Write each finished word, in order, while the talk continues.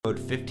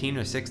Episode 15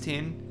 or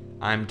 16.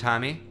 I'm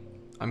Tommy.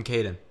 I'm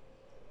Caden.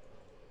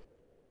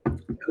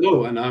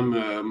 Hello, and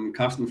I'm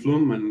Carsten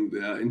Flum, and they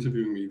are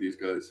interviewing me, these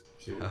guys.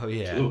 So, Oh,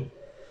 yeah. hello.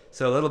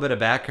 So, a little bit of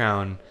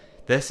background.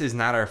 This is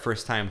not our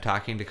first time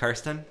talking to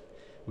Karsten.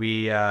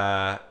 We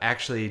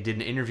actually did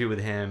an interview with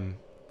him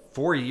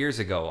 4 years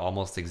ago,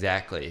 almost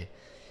exactly.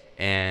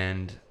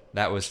 And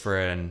that was for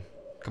a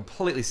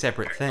completely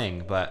separate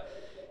thing, but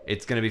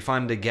it's going to be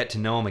fun to get to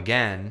know him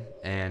again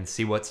and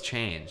see what's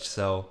changed.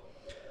 So,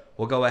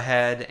 we'll go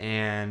ahead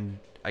and,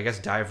 I guess,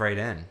 dive right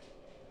in.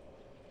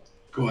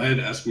 Go ahead,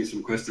 ask me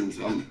some questions.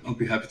 I'll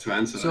be happy to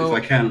answer So-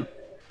 if I can.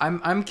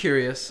 I'm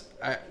curious.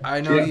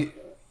 I know Yeah.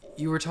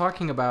 you were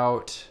talking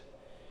about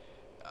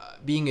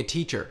being a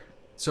teacher.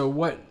 So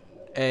what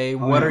yeah.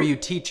 are you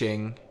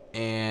teaching,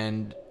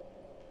 and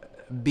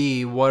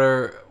B, what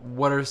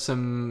are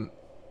some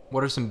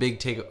big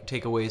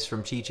takeaways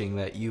from teaching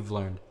that you've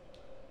learned?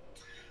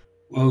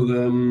 Well,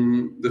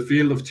 the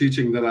field of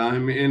teaching that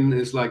I'm in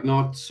is like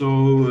not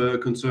so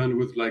concerned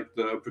with like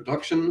the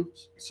production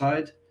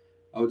side,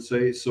 I would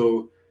say.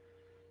 So,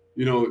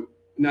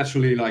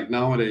 naturally, like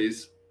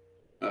nowadays,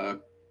 uh,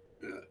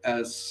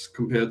 as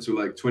compared to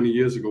like 20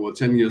 years ago or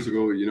 10 years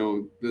ago,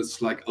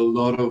 there's like a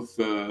lot of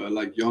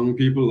like young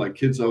people, like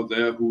kids out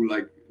there who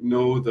like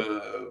know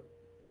the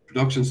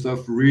production stuff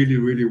really,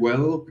 really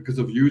well because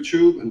of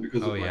YouTube and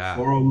because Oh, of like yeah.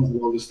 forums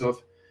and all this stuff.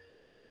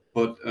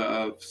 But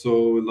so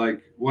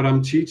like what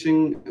I'm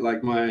teaching,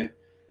 like my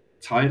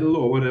title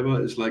or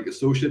whatever is like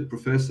associate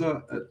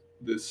professor at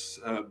this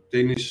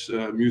Danish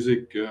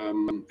music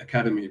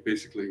academy,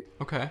 basically.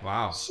 Okay.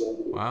 Wow. So,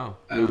 Wow.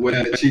 and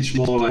where I teach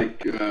more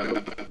like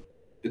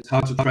it's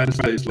hard to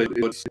translate,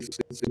 but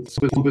it's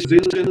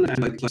composition and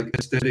like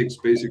aesthetics,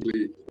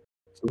 basically.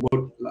 So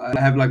what I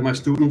have like my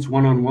students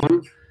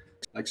one-on-one,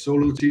 like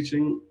solo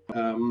teaching,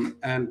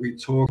 and we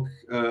talk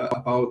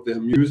about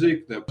their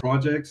music, their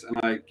projects, and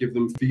I give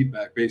them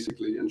feedback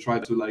basically, and try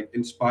to like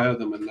inspire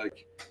them and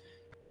like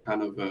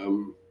kind of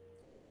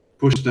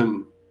push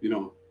them,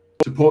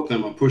 support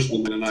them or push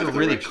them in a nice It's a direction.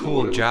 really or cool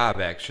whatever.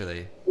 job,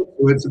 actually.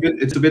 So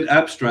it's a bit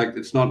abstract.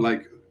 It's not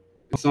like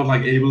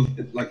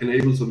like an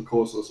Ableton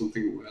course or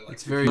something where like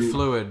It's very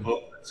fluid.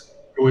 let's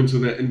go into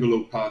the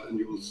envelope part and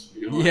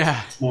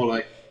Yeah. it's more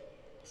like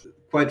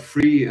quite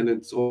free, and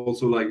it's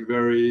also like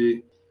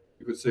very,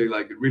 you could say,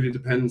 like it really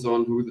depends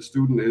on who the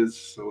student is.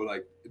 So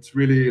like it's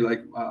really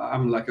like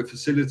I'm like a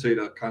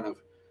facilitator kind of.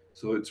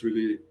 So it's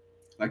really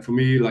like for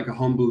me like a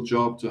humble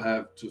job to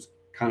have to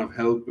kind of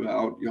help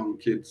out young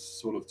kids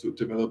sort of to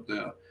develop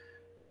their.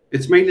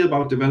 It's mainly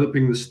about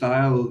developing the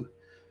style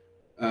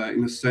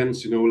in a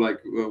sense, like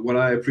what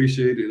I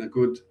appreciate in a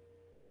good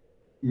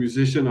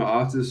musician or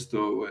artist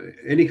or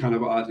any kind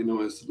of art,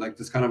 is like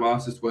this kind of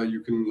artist where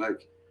you can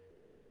like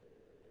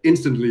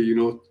instantly,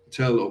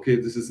 tell, okay,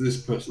 this is this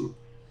person,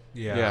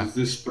 Yeah. this is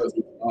this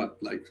person's art,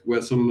 like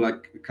where some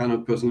like kind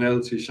of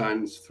personality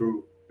shines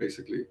through,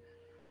 basically.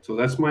 So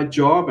that's my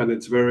job, and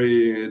it's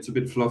a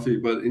bit fluffy,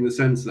 but in a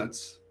sense,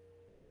 that's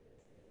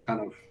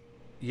kind of what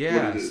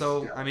Yeah, it is.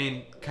 so, I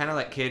mean, kind of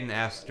like Caden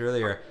asked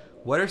earlier,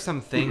 what are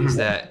some things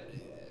that,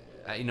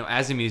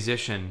 as a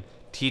musician,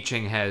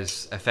 teaching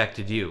has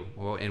affected you?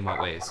 Well, in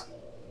what ways?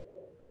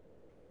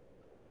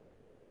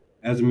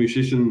 As a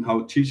musician,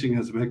 how teaching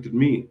has affected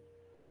me.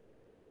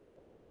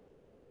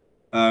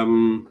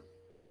 Um,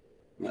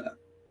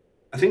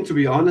 I think, to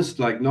be honest,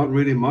 like not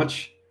really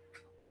much.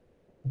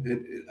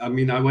 I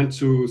mean, I went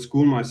to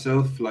school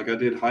myself. Like I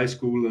did high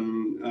school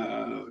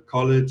and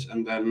college,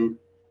 and then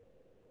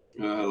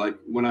like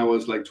when I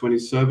was like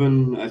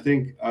 27, I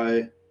think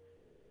I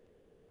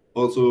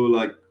also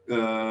like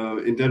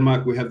in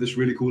Denmark we have this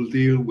really cool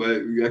deal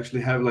where you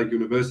actually have like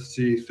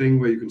university thing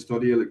where you can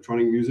study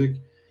electronic music.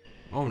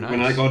 Oh, nice.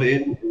 When I got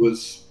in, it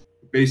was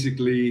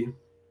basically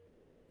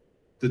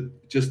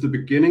just the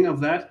beginning of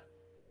that.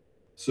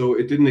 So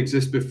it didn't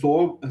exist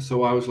before.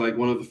 So I was like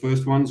one of the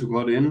first ones who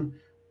got in.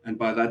 And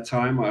by that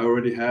time, I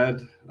already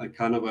had like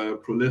kind of a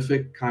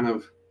prolific kind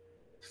of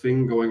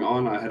thing going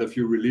on. I had a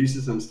few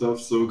releases and stuff.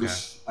 So Okay.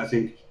 I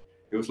think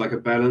it was like a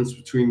balance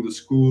between the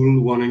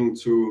school wanting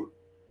to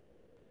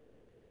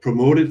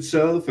promote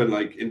itself and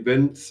like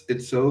invent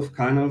itself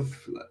kind of.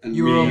 And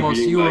You were me almost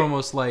being like,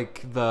 almost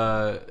like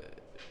the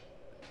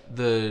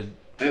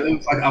it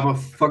was like I'm a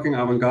fucking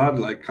avant-garde,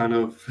 like kind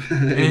of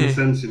in a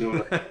sense,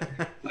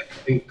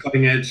 like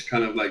cutting edge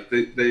kind of like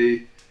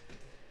they.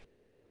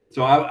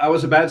 So I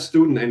was a bad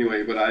student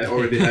anyway, but I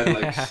already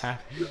had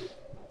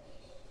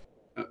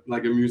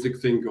like a music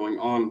thing going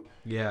on,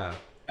 Yeah.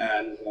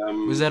 and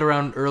Was that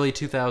around early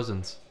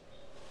 2000s?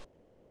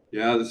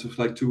 yeah, this was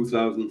like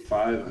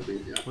 2005, I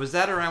think. Yeah. Was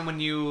that around when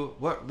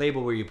what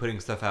label were you putting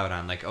stuff out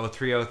on? Like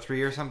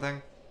 0303 or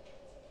something?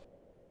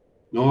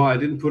 No, I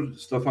didn't put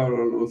stuff out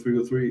on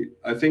 0303.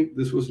 I think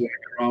this was like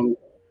around.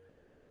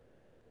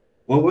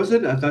 What was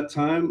it at that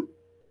time?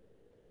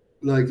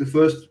 Like the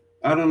first,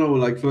 I don't know,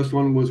 like first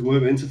one was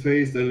Web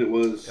Interface, then it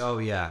was. Oh,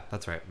 yeah,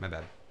 that's right. My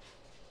bad.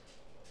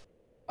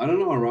 I don't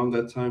know, around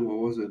that time. What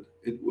was it?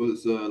 It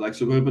was like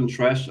Suburban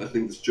Trash. I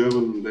think it's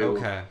German label.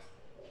 Okay.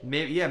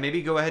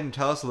 maybe go ahead and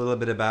tell us a little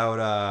bit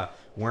about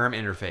Worm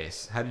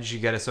Interface. How did you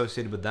get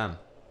associated with them?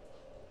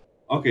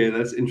 Okay,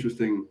 that's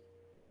interesting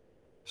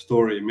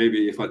story.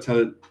 Maybe if I tell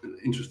it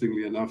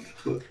interestingly enough.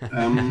 But,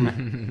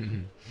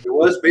 it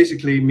was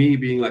basically me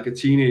being like a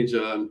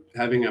teenager and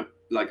having a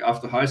like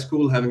after high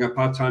school having a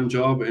part-time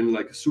job in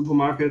like a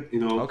supermarket,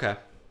 Okay.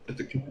 at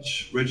the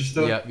cash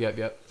register,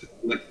 Yep.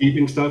 like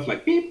beeping stuff,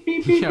 like beep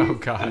beep beep, Oh beep,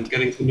 and God,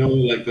 getting to know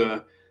like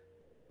the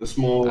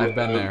small I've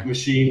been there.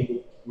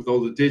 machine with all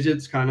the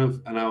digits, kind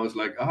of. And I was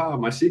like,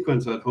 my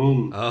sequence at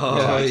home.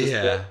 Oh I just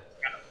yeah.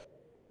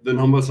 the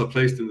numbers are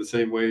placed in the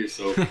same way,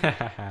 so.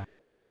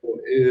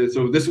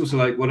 So this was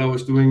like what I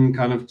was doing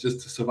kind of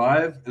just to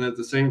survive, and at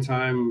the same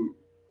time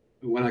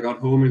when I got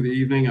home in the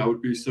evening I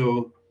would be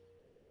so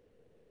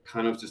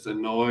kind of just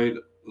annoyed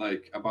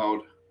like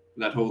about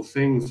that whole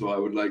thing, so I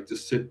would like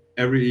just sit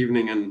every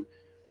evening and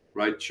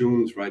write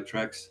tunes, write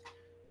tracks.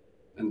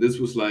 And this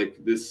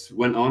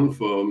went on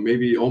for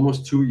maybe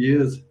almost 2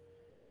 years,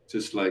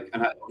 just like.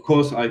 And of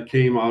course I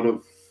came out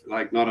of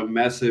like not a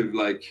massive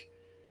like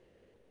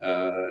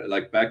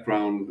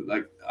background.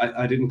 Like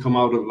I didn't come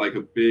out of like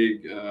a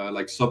big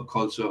like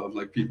subculture of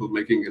like people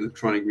making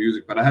electronic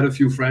music, but I had a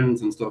few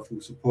friends and stuff who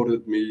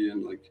supported me,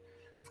 and like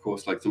of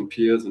course like some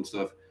peers and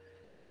stuff.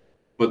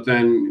 But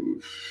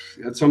then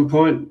at some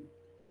point,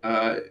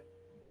 uh,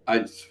 I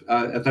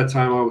at that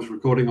time I was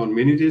recording on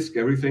mini disc,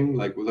 everything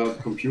like without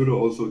a computer,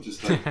 also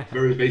just like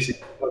very basic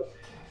stuff,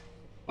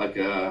 like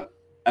a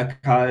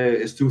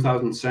Akai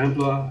S2000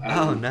 sampler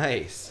Oh, and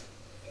nice.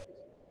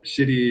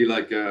 shitty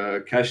like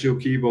a Casio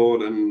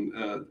keyboard and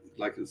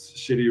like a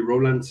shitty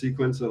Roland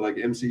sequencer, like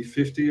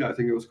MC50, I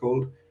think it was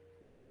called.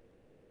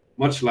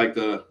 Much like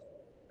in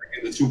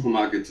the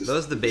supermarket, just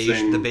Those the the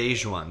same.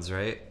 beige ones,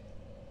 right?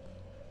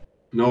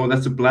 No,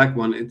 that's a black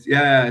one. It's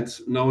yeah,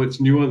 it's no,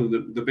 it's newer.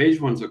 The beige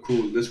ones are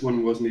cool. This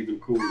one wasn't even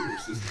cool. It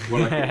was just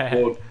what I could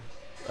afford.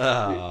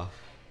 Oh.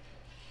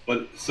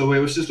 But so it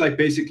was just like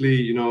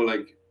basically,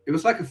 like it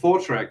was like a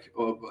 4 track,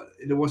 or but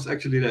it was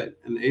actually that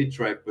an 8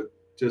 track, but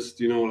just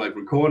like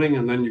recording,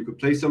 and then you could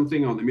play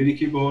something on the MIDI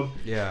keyboard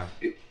Yeah.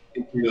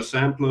 into your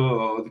sampler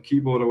or the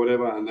keyboard or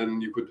whatever, and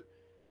then you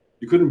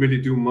couldn't really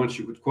do much.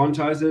 You could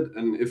quantize it,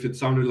 and if it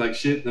sounded like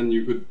shit, then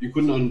you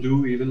couldn't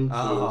undo even. So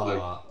it was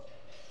like, Oh.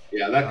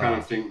 yeah, that kind Oh.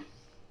 of thing.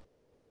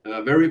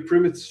 Very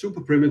primitive,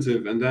 super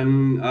primitive. And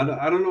then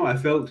I don't know. I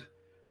felt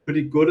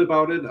pretty good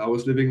about it. I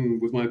was living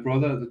with my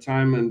brother at the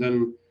time, and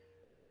then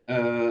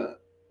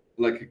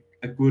like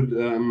a good.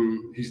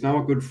 He's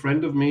now a good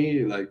friend of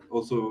me. Like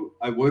also,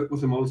 I worked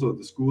with him also at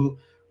the school.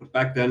 But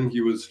back then,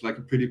 he was like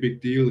a pretty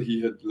big deal.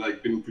 He had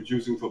like been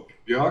producing for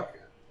Björk.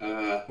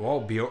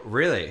 Whoa,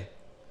 really?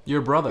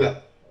 Your brother. Yeah.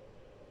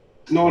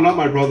 No, not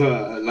my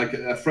brother. Like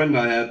a friend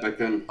I had back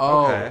then.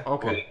 Oh, Okay.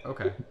 okay.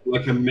 Okay.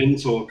 Like a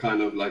mentor,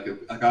 kind of like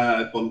a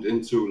guy I bumped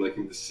into like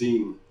in the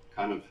scene,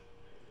 kind of.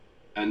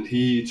 And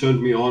he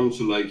turned me on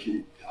to like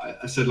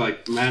I said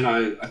like, man,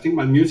 I think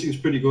my music is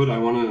pretty good. I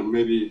wanna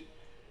maybe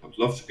I would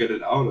love to get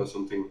it out or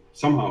something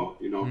somehow.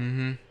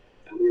 Mm-hmm.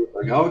 And we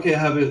were like, oh, okay, I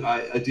have an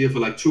idea for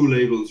like 2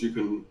 labels you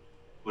can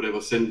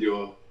whatever send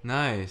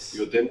Nice.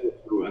 your demo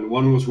to, and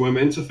one was Worm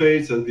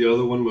Interface and the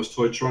other one was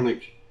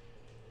Toytronic.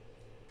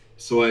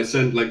 So I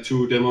sent like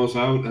 2 demos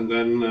out, and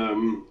then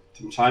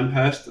some time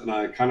passed and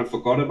I kind of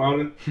forgot about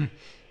it.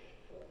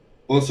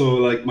 Also,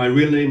 like my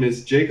real name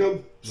is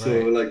Jacob, so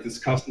Right. like this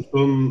custom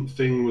film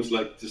thing was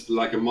like just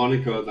like a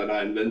moniker that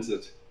I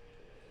invented,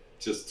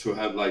 just to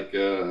have like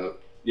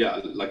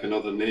like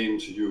another name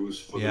to use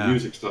for the Yeah.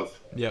 music stuff.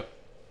 Yep.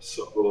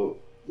 So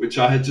which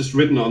I had just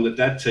written on the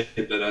DAT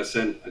tape that I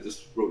sent. I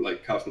just wrote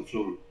like Carsten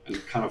Flum and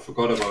kind of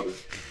forgot about it.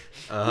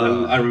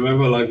 And I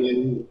remember like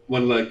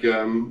one like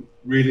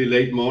really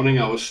late morning,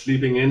 I was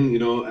sleeping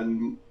in,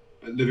 and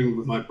living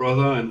with my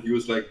brother, and he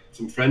was like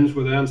some friends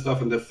were there and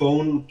stuff, and the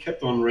phone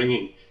kept on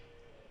ringing,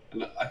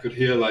 and I could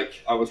hear like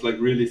I was like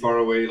really far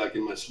away, like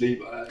in my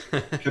sleep. I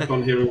kept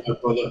on hearing my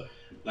brother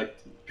like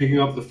picking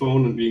up the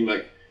phone and being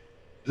like,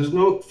 "There's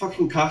no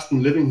fucking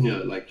Carsten living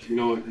here, like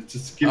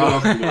just give it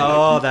up."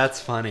 Oh, that's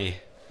funny.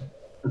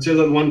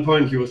 Until at one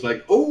point he was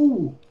like,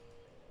 "Oh,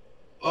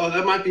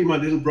 that might be my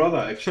little brother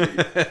actually."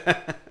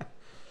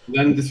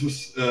 Then this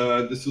was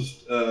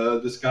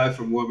this guy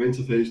from Worm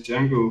Interface,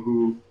 Django,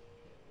 who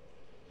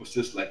was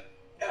just like,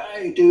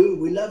 "Hey, dude,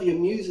 we love your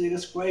music.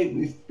 That's great.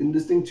 We've been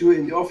listening to it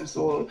in the office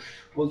all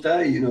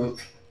day."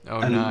 Oh,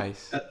 And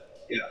nice.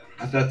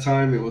 at that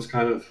time, it was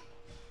kind of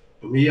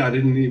for me. I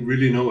didn't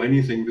really know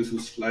anything. This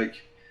was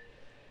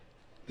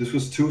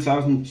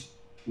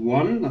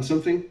 2001 or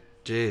something,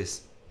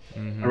 Jeez.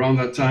 around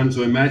that time.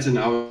 So imagine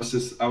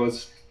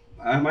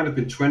I might have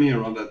been 20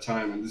 around that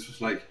time, and this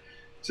was like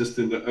just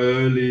in the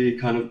early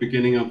kind of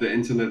beginning of the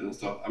internet and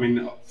stuff. I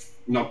mean,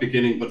 not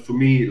beginning, but for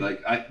me,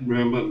 like I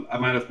remember I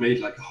might have made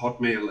like a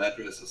Hotmail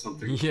address or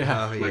something.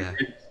 Yeah. Oh, Like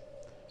yeah.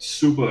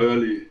 super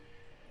early.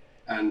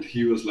 And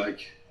he was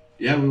like,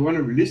 "Yeah, we want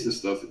to release this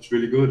stuff. It's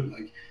really good."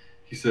 Like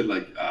he said,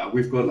 like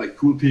we've got like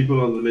cool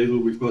people on the label.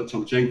 We've got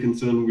Tom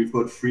Jenkinson. We've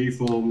got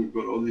Freeform. We've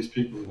got all these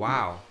people.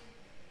 Wow.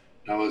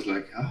 And I was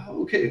like,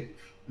 okay,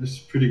 this is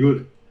pretty good.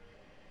 You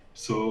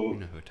So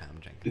know who Tom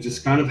Jenkins it is.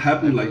 just kind of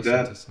happened I've like listened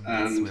that, to some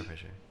That's and Square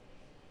Pusher.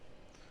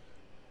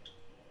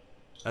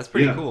 That's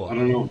pretty yeah, cool. I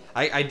don't know.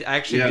 I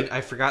actually Yeah.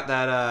 I forgot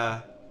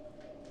that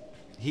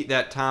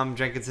that Tom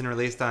Jenkinson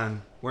released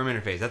on Worm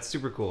Interface. That's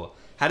super cool.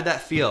 How did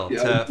that feel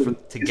Yeah, to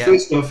his get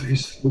first stuff.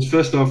 His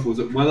first stuff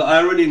was, well, I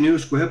already knew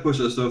Square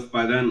Pusher stuff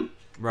by then,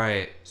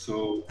 right?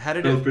 so How it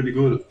did felt it pretty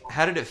good.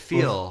 How did it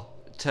feel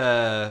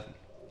for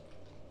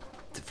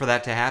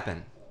that to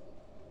happen?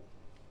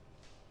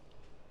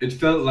 It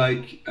felt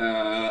like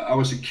I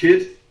was a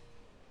kid,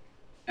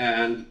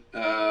 and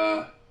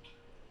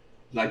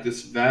like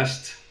this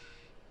vast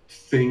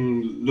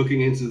thing,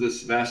 looking into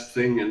this vast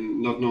thing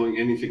and not knowing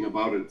anything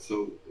about it.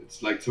 So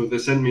it's like, so they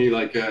sent me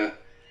like a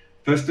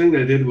first thing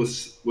they did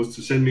was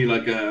to send me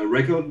like a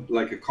record,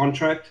 like a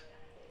contract,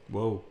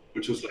 Whoa!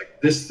 which was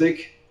like this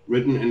thick,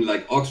 written in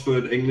like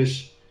Oxford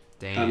English,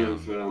 kind Damn.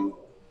 of.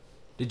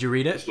 Did you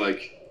read It's it?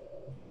 like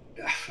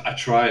I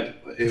tried.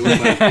 It was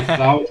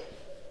like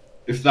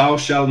if thou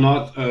shall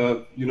not,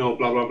 blah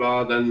blah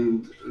blah,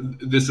 then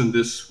this and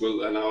this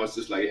will. And I was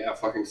just like, yeah,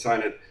 fucking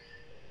sign it.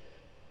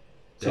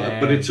 So,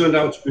 but it Dang. turned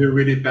out to be a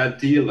really bad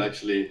deal,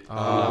 actually. And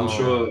I'm Oh.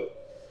 sure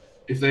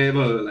if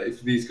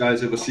these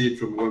guys ever see it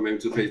from Worm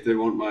Interface, they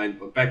won't mind.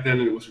 But back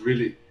then, it was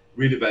really,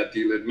 really bad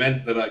deal. It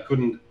meant that I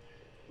couldn't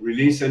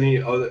release any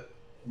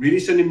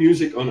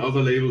music on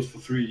other labels for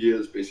 3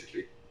 years,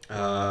 basically.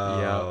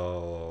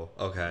 Oh.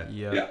 Okay.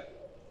 Yeah. Yeah.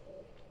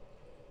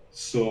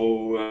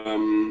 So,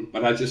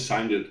 but I just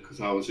signed it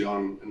because I was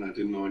young and I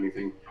didn't know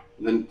anything.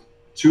 And then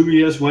 2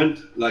 years went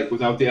like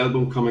without the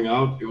album coming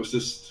out. It was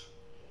just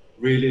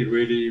really,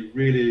 really,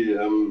 really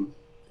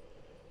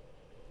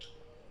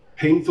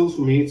painful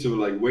for me to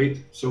like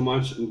wait so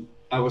much. And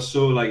I was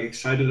so like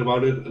excited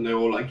about it, and they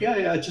were like,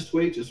 yeah, just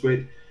wait, just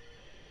wait.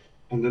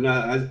 And then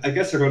I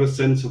guess I got a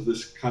sense of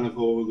this kind of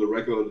whole the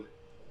record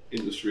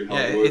industry, how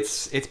it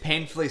works. it's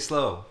painfully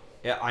slow.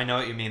 Yeah, I know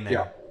what you mean there.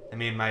 Yeah. I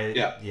mean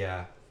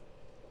Yeah.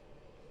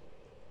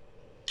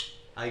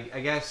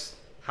 I guess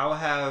how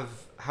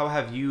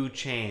have you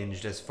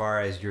changed as far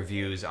as your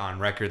views on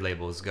record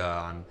labels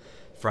gone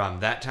from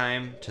that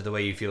time to the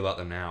way you feel about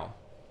them now?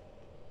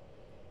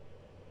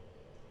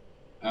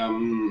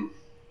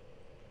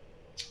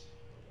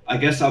 I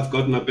guess I've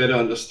gotten a better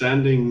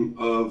understanding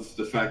of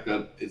the fact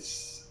that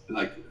it's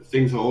like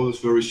things are always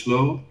very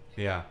slow.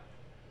 Yeah.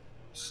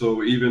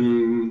 So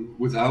even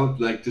without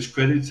like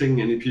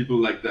discrediting any people,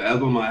 like the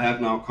album I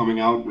have now coming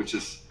out, which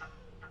is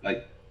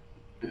like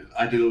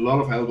I did a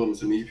lot of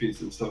albums and EPs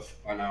and stuff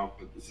by now,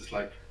 but this is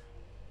like,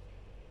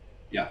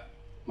 yeah,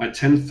 my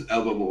 10th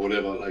album or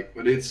whatever. Like,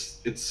 but it's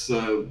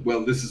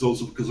well, this is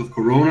also because of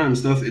Corona and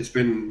stuff. It's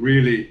been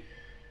really,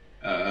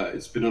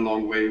 it's been a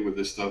long way with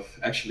this stuff.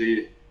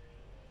 Actually,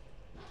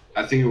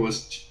 I think it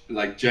was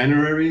like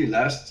January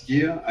last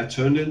year I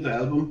turned in the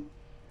album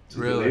to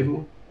the Really?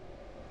 label,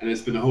 and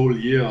it's been a whole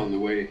year on the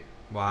way.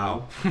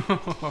 Wow.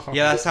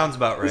 Yeah, that sounds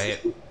about right.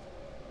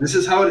 This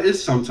is how it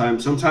is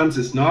sometimes. Sometimes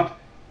it's not.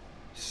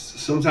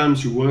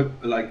 Sometimes you work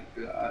like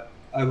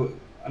I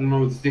don't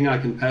know. The thing I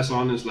can pass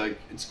on is like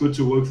it's good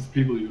to work with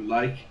people you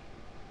like.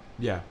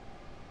 Yeah.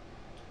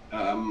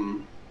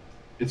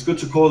 It's good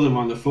to call them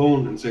on the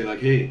phone and say like,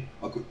 hey,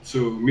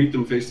 to meet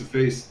them face to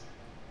face.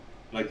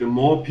 Like the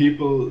more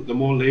people, the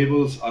more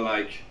labels are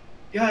like,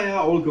 yeah,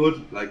 all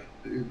good. Like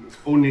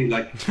only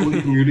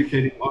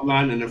communicating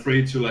online and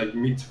afraid to like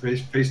meet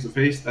face to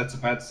face. That's a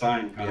bad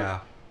sign. Kind Yeah.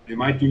 of. They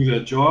might do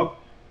their job,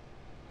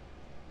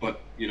 but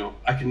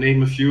I can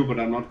name a few, but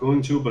I'm not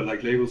going to. But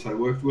like labels I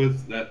worked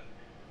with that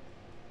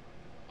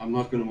I'm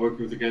not going to work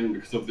with again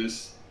because of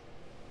this.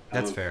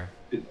 That's fair.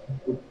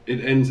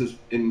 It ends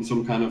in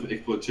some kind of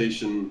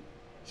exploitation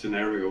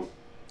scenario,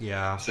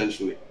 Yeah.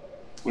 essentially.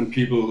 When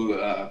people,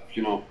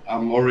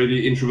 I'm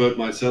already introvert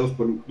myself,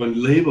 but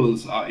when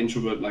labels are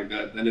introvert like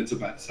that, then it's a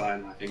bad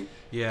sign, I think.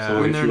 Yeah. So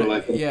When if they're you're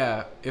like,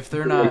 if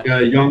they're like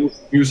not a young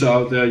user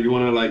out there, you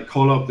want to like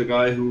call up the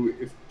guy who,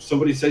 if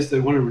somebody says they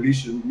want to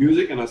release your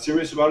music and are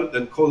serious about it,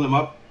 then call them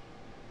up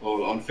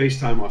or on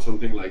FaceTime or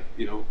something, like,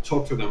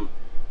 talk to them,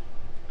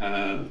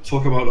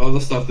 talk about other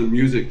stuff than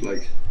music,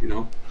 like,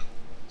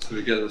 so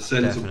you get a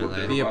sense of what Definitely.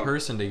 they're be a about.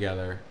 person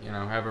together,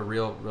 have a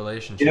real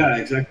relationship. Yeah,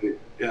 exactly.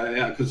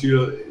 Yeah, because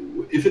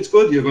if it's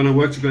good, you're gonna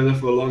work together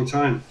for a long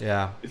time.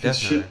 Yeah. If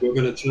Definitely. it's shit, we're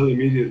gonna tell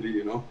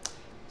immediately,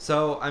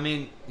 So, I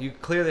mean, you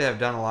clearly have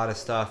done a lot of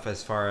stuff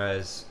as far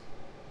as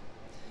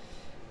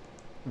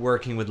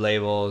working with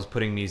labels,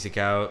 putting music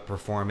out,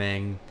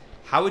 performing.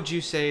 How would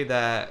you say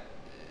that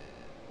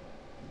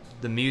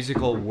the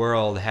musical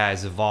world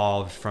has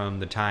evolved from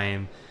the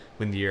time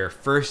when your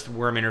first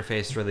Worm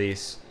Interface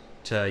release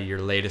to your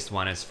latest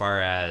one as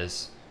far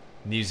as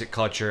music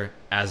culture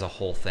as a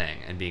whole thing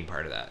and being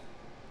part of that?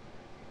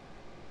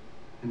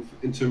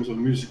 In terms of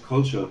music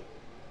culture.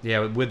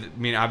 Yeah,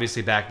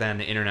 obviously back then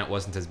the internet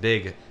wasn't as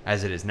big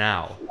as it is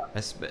now.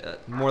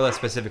 More or less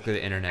specifically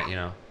the internet,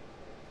 Yeah,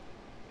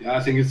 I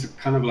think it's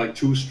kind of like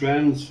two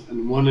strands,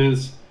 and one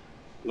is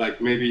like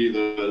maybe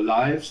the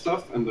live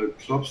stuff and the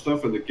club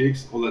stuff and the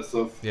gigs, all that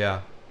stuff Yeah.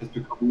 has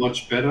become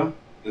much better.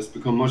 It's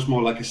become much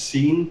more like a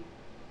scene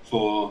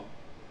for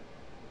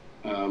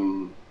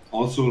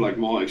also like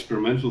more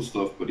experimental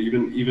stuff, but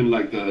even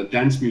like the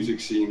dance music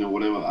scene or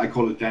whatever. I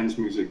call it dance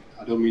music.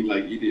 I don't mean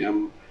like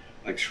EDM,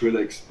 like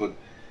Skrillex, but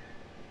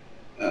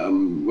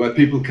where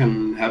people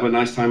can have a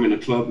nice time in a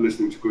club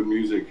listening to good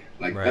music.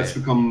 Like that's Right.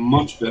 become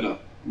much better,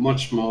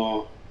 much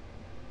more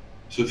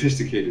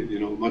sophisticated. You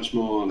know, much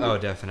more. Oh,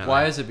 Like, definitely.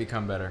 Why has it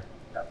become better?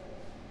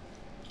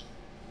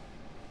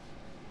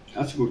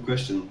 that's a good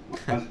question. Why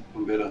has it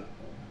become better?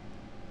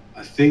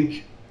 I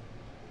think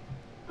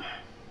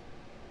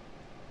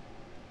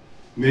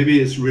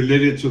maybe it's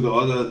related to the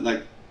other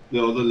like the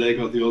other leg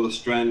or the other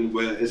strand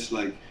where it's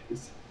like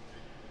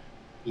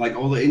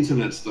all the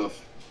internet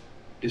stuff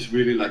is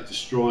really like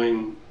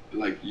destroying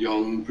like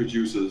young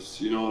producers.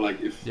 You know,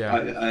 like if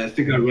Yeah. I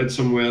think I read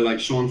somewhere like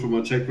Sean from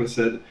Artekla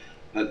said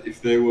that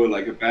if they were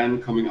like a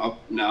band coming up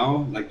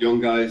now, like young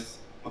guys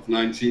of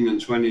 19 and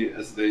 20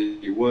 as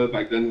they were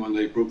back then when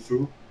they broke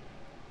through,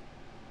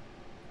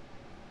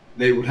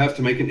 they would have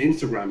to make an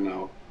Instagram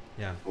now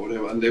Yeah. or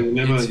whatever, and they would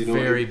never, It's you know,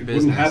 very it wouldn't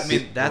business. have. I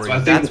mean, that's So I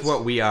think that's it's-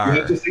 what we You are.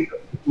 have to think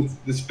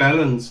of this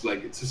balance.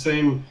 Like it's the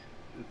same.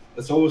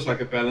 It's always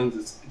like a balance.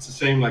 It's the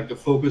same. Like the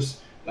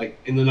focus. Like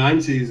in the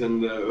 90s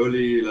and the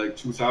early like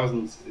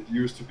 2000s, it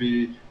used to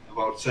be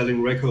about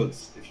selling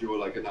records. If you were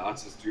like an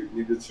artist, you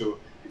needed to.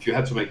 If you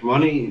had to make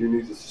money, you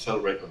needed to sell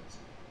records,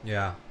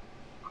 Yeah.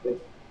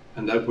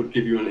 and that would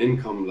give you an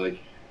income. Like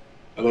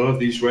a lot of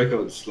these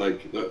records, like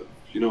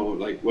you know,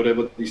 like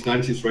whatever these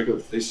 90s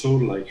records, they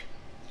sold like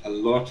a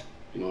lot.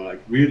 You know,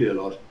 like really a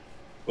lot.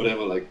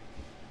 Whatever, like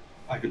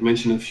I could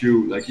mention a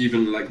few, like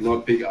even like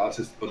not big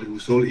artists, but who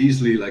sold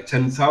easily like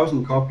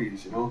 10,000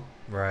 copies. You know,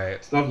 Right.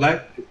 it's not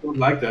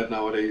like that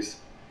nowadays.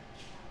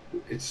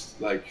 It's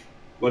like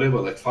whatever,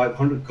 like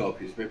 500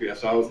 copies, maybe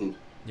 1,000.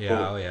 Yeah.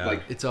 or, Oh, yeah.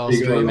 Like It's all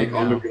bigger, streaming like now.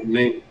 underground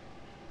name.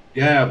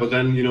 Yeah, but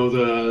then you know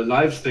the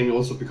live thing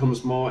also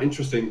becomes more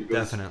interesting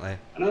because Definitely.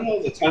 I don't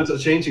know, the times are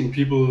changing.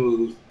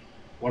 People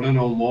want to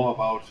know more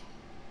about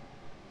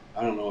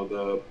I don't know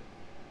the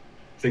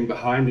thing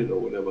behind it or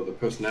whatever, the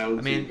personality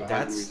I mean, behind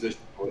that's- the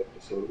musician or whatever.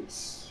 So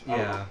it's I don't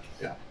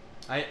Yeah.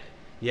 know.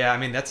 Yeah. I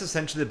mean, that's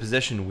essentially the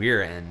position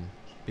we're in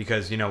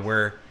because, you know,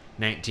 we're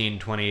 19,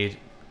 20,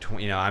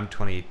 you know, I'm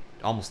 20,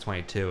 almost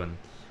 22, and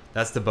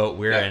that's the boat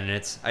we're Yeah. in. And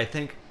it's, I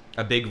think,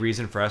 a big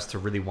reason for us to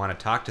really want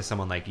to talk to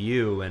someone like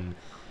you and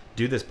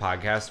do this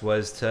podcast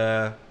was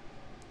to,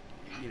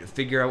 you know,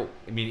 figure out,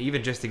 I mean,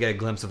 even just to get a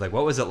glimpse of, like,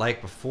 what was it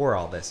like before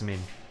all this? I mean,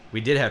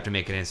 we did have to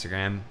make an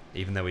Instagram,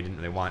 even though we didn't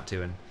really want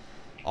to, and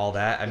all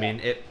that. I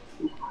mean,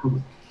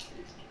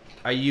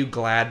 are you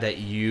glad that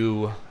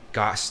you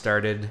got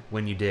started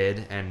when you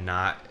did and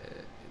not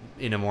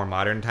in a more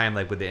modern time,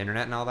 like with the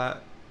internet and all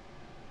that?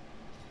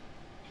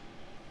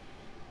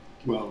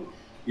 Well,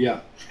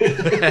 yeah.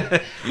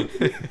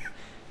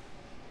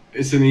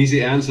 It's an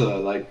easy answer,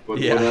 like, but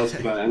Yeah. what else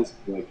could I answer?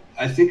 Like,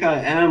 I think I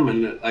am,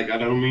 and like, I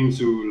don't mean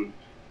to.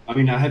 I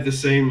mean, I had the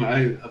same.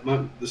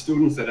 The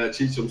students that I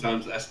teach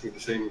sometimes ask me the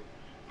same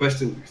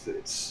question because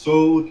it's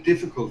so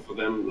difficult for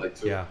them, like,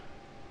 to Yeah.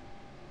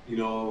 you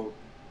know,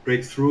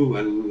 break through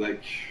and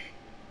like.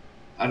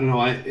 I don't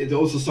know. It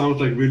also sounds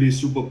like really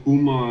super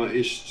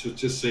boomer-ish to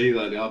just say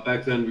that. Yeah,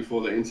 back then,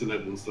 before the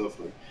internet and stuff,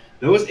 like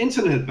there was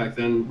internet back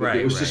then, but Right,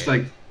 it was just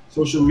right. like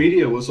social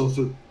media was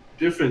also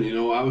different. You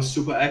know, I was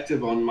super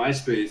active on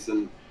MySpace,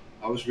 and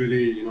I was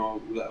really, you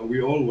know,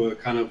 we all were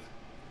kind of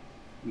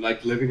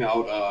like living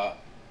out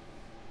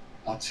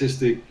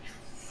artistic,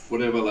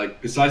 whatever.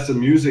 Like besides the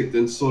music,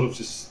 then sort of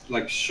just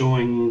like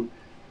showing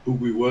who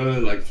we were,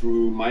 like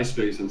through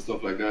MySpace and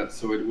stuff like that.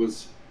 So it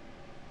was.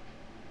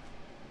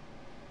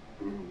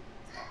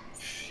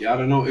 Yeah, I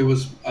don't know. It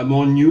was a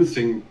more new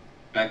thing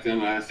back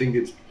then. I think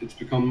it's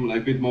become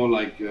like a bit more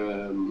like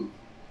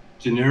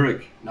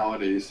generic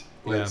nowadays.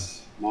 Where Yeah.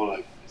 it's more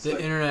like it's The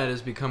like, internet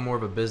has become more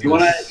of a business.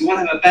 you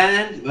wanna have a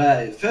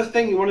band? First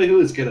thing you want to do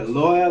is get a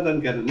lawyer, then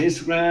get an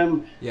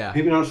Instagram. Yeah.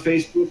 Maybe not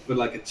Facebook, but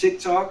like a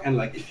TikTok, and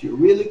like if you're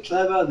really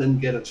clever, then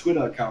get a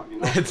Twitter account. You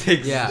know.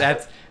 Yeah.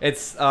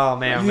 It's oh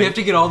man. You have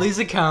to get all these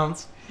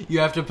accounts. You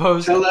have to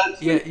post. Tell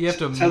that. Yeah, you have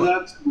to. tell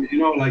that. You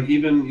know, like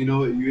even you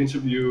know, you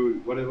interview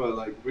whatever,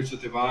 like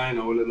Richard Devine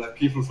or like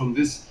people from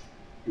this,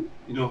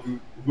 you know, who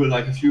were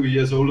like a few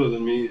years older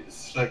than me.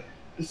 It's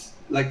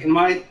like in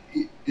my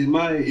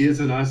ears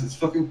and eyes, it's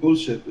fucking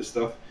bullshit. This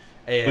stuff,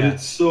 but Yeah.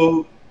 it's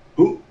so.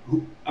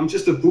 I'm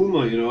just a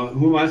boomer, you know.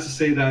 Who am I to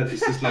say that?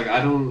 It's just like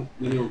I don't,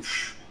 you know,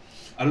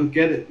 I don't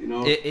get it, you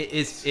know. It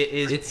is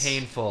It's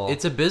painful.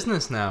 It's a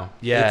business now.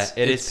 Yeah, It's-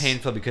 it is it's-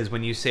 painful because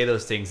when you say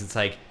those things, it's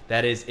like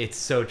it's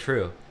so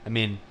true. I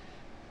mean,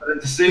 But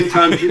at the same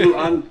time, people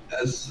aren't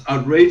as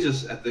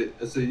outrageous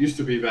as they used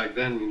to be back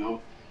then. You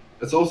know,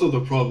 that's also the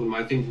problem.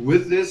 I think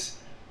with this,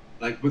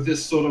 like with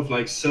this sort of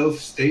like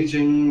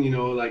self-staging, you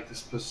know, like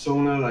this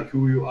persona, like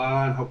who you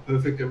are and how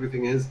perfect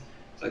everything is.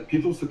 It's like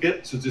people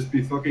forget to just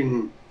be fucking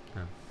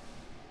Yeah.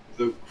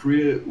 the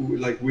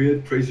like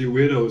weird, crazy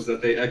weirdos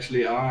that they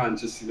actually are, and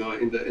just you know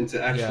in the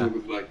interaction Yeah.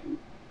 with like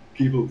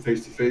people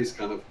face to face,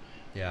 kind of.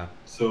 yeah.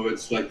 So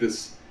it's like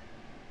this.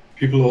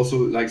 people also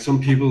like some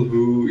people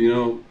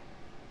who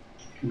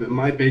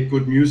might make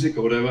good music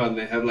or whatever, and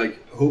they have like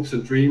hopes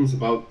and dreams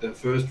about their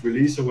first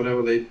release or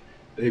whatever.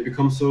 They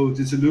become so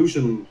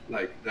disillusioned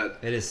like that.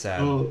 It is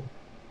sad. Oh,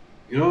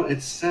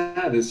 it's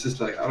sad. It's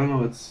just like I don't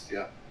know. It's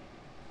yeah.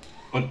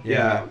 But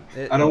Yeah,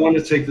 I don't want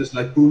to take this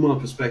like boomer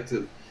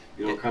perspective,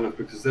 kind of,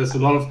 because there's a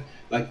lot of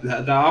like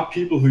there are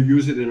people who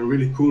use it in a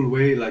really cool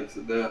way. Like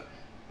the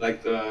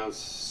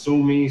So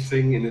Me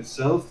thing in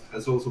itself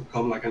has also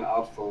become like an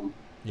art form,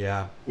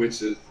 yeah.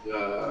 which is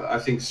I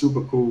think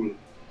super cool.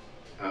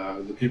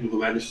 The people who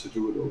manage to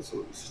do it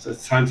also. It's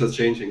just, times are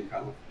changing,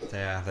 kind of. But,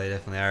 Yeah, they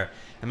definitely are.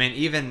 I mean,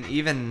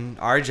 even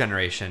our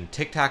generation,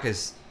 TikTok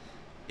is,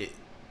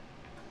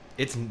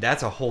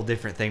 that's a whole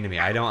different thing to me.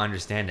 I don't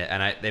understand it,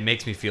 and it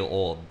makes me feel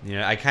old.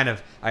 I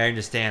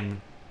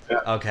understand.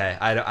 Yeah. Okay,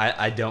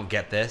 I don't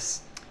get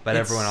this, but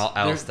everyone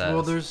else does.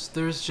 Well,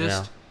 there's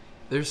just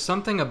there's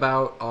something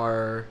about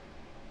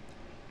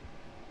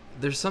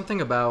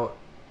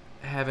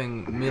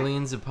having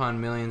millions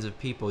upon millions of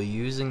people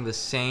using the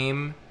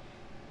same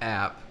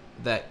app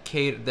that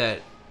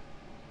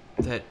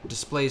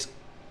displays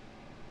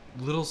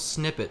little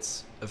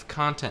snippets of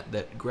content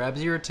that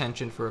grabs your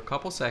attention for a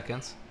couple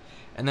seconds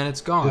and then it's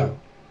gone. Yeah.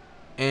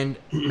 And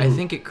I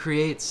think it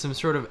creates some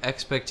sort of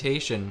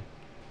expectation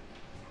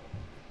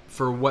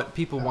for what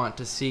people want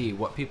to see,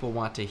 what people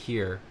want to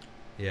hear.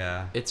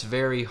 Yeah. It's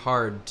very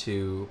hard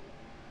to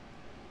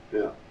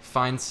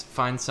find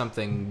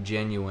something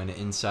genuine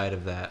inside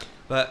of that.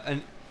 But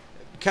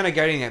kind of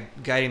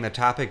guiding the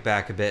topic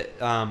back a bit.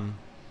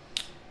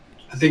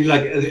 I think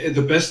like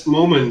the best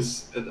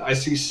moments, I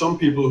see some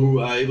people who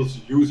are able to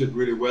use it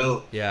really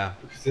well. Yeah.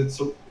 Because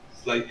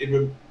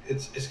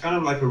it's kind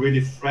of like a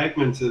really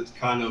fragmented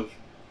kind of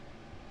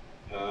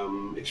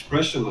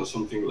expression or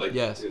something like.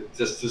 Yes.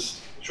 It's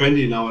just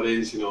trendy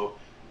nowadays,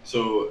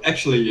 So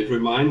actually, it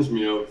reminds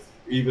me of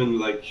even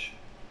like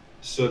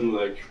certain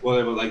like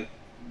whatever like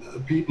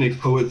beatnik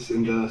poets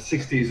in the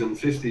 60s and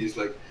 50s,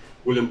 like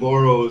William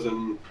Burroughs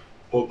and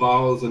Paul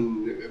Bowles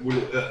and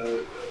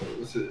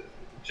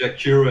Jack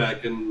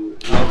Kerouac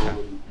and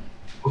and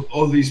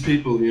all these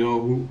people,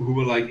 who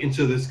were like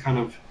into this kind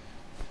of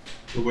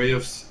the way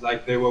of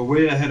like they were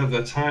way ahead of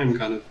their time,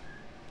 kind of.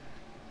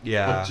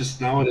 Yeah. But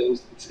just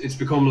nowadays, it's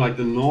become like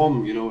the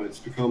norm. It's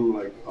become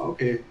like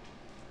okay,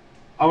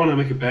 I want to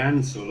make a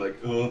band, so like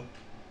oh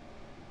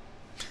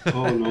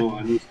no,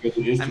 I need to get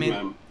an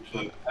Instagram.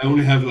 Like, I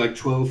only have like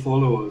 12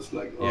 followers.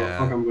 Like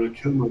fuck, I'm gonna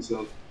kill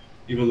myself.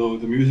 Even though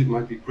the music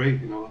might be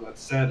great,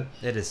 that's sad.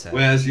 It is sad.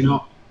 Whereas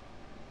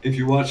if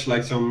you watch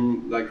like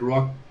some like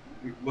rock,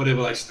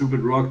 whatever, like stupid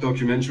rock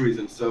documentaries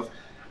and stuff,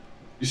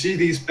 you see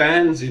these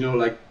bands,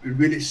 like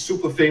really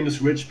super famous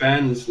rich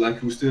bands, like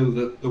who still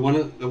the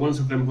ones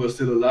of them who are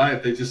still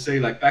alive. They just say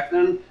like back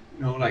then,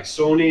 like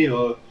Sony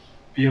or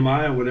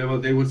BMI or whatever,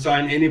 they would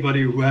sign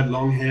anybody who had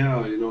long hair,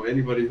 or,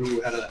 anybody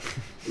who had an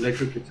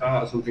electric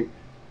guitar or something.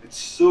 It's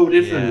so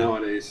different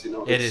nowadays, It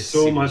it's is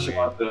so super much weird.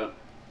 about the.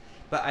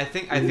 But I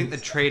think the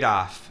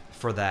trade-off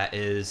for that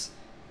is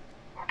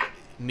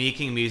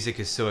making music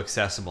is so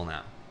accessible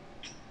now.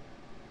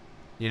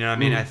 You know what I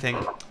mean? I think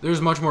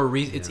there's much more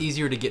it's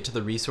easier to get to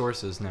the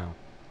resources now.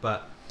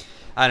 But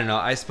I don't know.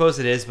 I suppose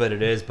it is, but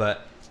it is.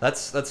 But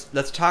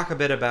let's talk a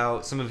bit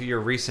about some of your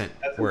recent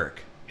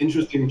work.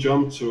 Interesting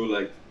jump to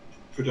like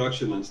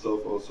production and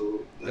stuff also.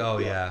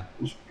 Like,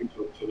 interesting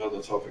to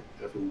another topic,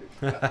 definitely.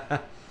 Yeah.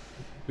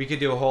 We could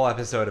do a whole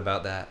episode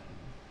about that.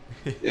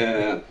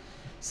 Yeah.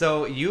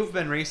 So you've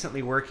been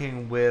recently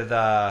working with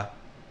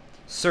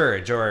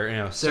Serge,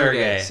 or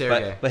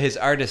Sergey. But his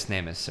artist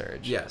name is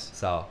Serge. Yes.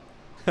 So.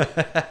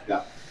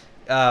 Yeah.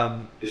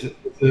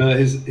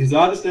 His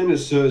artist name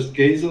is Serge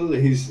Geisel.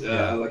 He's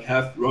like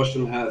half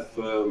Russian, half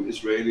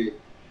Israeli,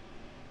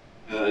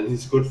 and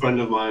he's a good friend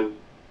of mine.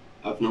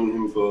 I've known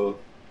him for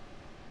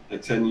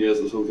like 10 years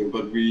or something.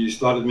 But we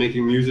started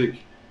making music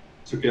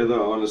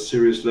together on a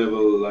serious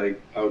level, like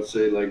I would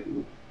say, like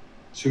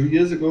 2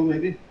 years ago,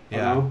 maybe.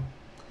 Yeah. I don't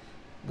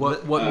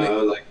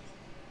know.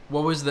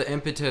 What was the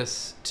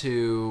impetus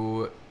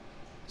to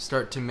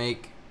start to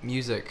make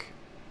music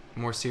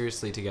more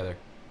seriously together?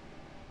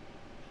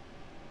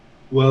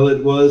 Well,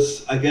 it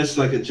was, I guess,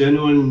 like a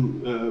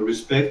genuine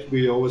respect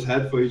we always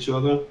had for each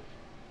other.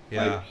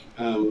 Yeah.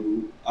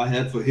 Like, I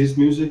had for his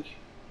music,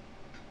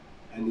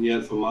 and he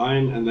had for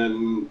mine. And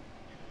then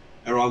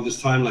around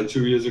this time, like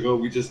 2 years ago,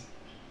 we just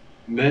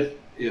met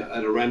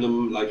at a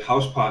random like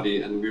house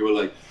party, and we were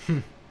like,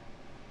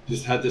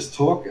 just had this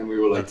talk, and we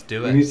were like, let's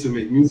do we it. need to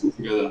make music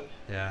together.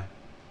 Yeah.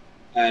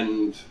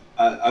 And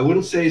I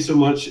wouldn't say so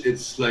much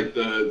it's like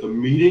the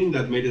meeting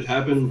that made it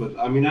happen, but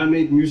I mean, I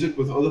made music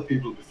with other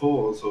people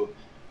before also.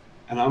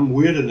 And I'm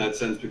weird in that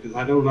sense because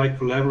I don't like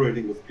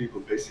collaborating with people,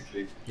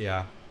 basically.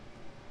 Yeah.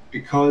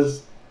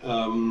 Because,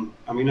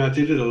 I mean, I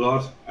did it a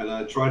lot and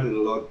I tried it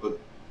a lot, but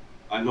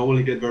I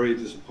normally get very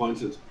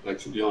disappointed, like,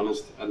 to be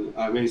honest. And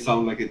I may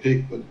sound like a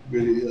dick, but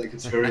really, like,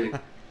 it's very...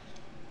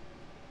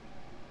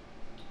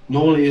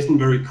 normally isn't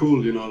very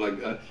cool,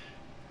 like...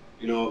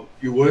 you know,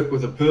 you work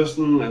with a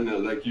person and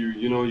like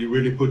you know, you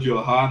really put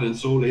your heart and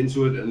soul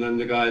into it, and then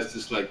the guy is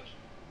just like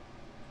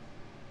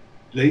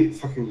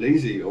fucking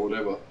lazy or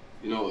whatever,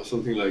 you know,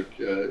 something like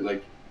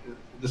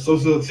there's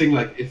also the thing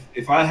like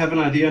if I have an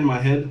idea in my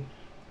head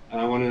and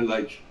I want to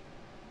like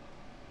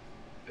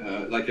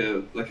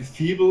a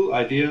feeble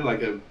idea,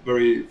 like a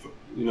very,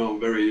 you know,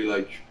 very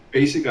like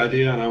basic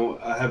idea, and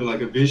I have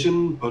like a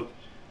vision, but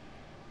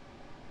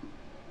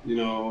you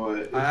know,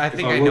 I if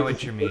think I I know work what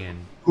with you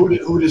mean.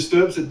 who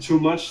disturbs it too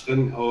much,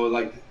 then or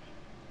like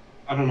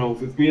I don't know,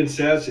 with me and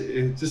Serge,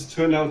 it just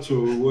turned out to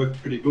work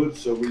pretty good,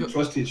 so we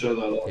trust each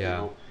other a lot, you Yeah.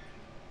 know.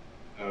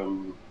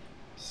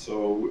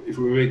 So if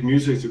we make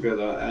music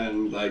together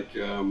and like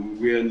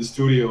we're in the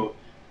studio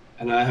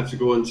and I have to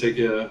go and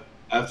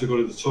I have to go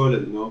to the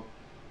toilet, you know,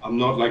 I'm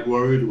not like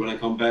worried when I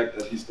come back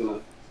that he's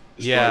gonna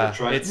destroy Yeah, the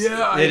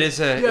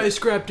track. I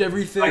scrapped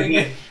everything.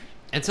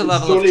 It's a It's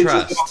level totally of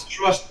just about trust.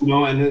 trust, you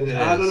know, and I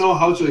is. don't know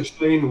how to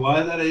explain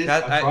why that is.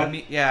 That, I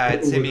tried.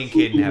 I'd say me and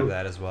Caden have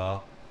that as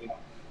well.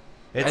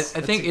 I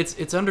think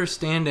it's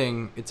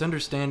understanding. It's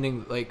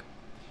understanding, like,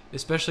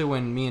 especially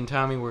when me and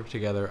Tommy work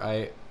together.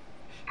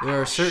 There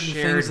are certain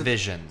shared things.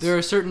 visions. There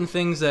are certain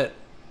things that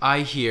I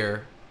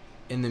hear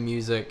in the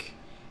music,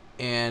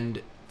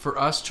 and for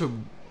us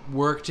to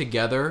work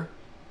together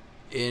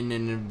in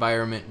an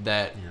environment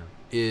that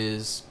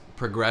is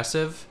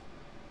progressive,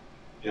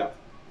 Yeah.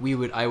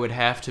 I would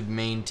have to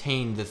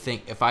maintain the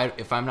thing. If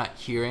I'm not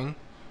hearing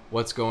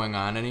what's going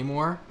on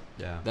anymore,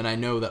 then I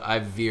know that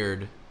I've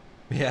veered.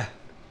 Yeah.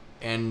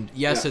 And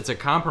yes, it's a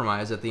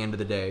compromise at the end of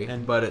the day,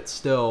 but it's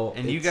still.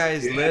 And you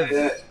guys live.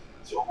 Yeah.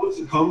 It's always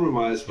a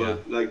compromise,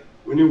 but like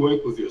when you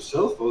work with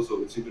yourself,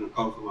 also it's even a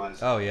compromise.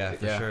 Oh yeah, like,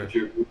 for sure. If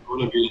you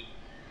want to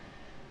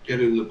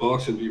get in the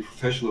box and be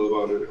professional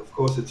about it, of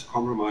course it's a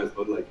compromise,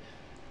 but like.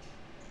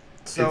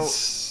 So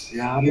it's,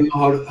 I don't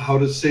know how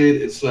to say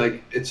it. It's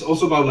like it's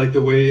also about like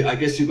the way I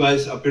guess you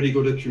guys are pretty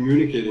good at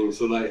communicating.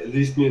 So like at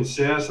least me and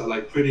Serge are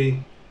like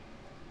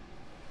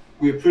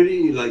we're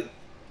pretty like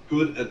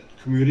good at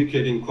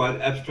communicating quite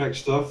abstract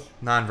stuff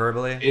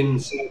non-verbally in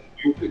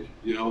music,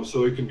 you know.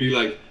 So it could be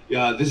like,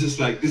 this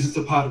is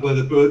the part where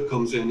the bird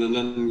comes in, and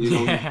then you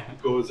know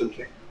it goes and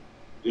play,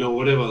 you know,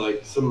 whatever,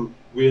 like some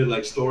weird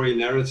like story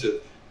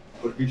narrative.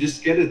 But we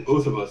just get it,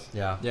 both of us.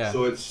 Yeah.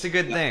 So it's a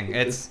good thing.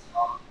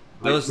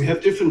 Like we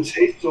have different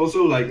tastes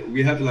also, like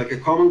we have like a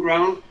common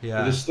ground with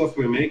the stuff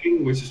we're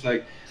making, which is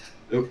like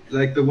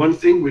the one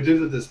thing we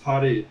did at this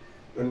party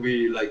when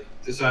we like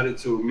decided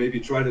to maybe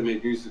try to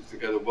make music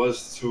together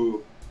was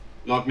to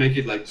not make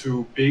it like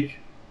too big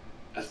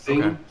a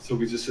thing. Okay. So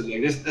we just said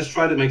like let's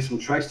try to make some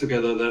tracks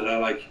together that are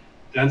like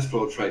dance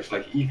floor tracks,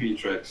 like EP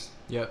tracks.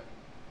 Yep.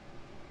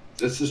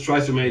 Let's just try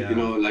to make, you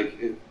know, like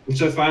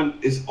which I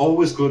find is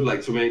always good,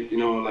 like to make, you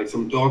know, like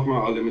some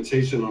dogma or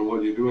limitation on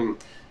what you're doing.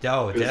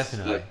 Oh,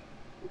 definitely. Like,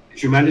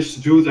 if you manage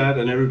to do that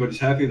and everybody's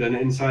happy, then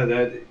inside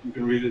that you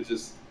can really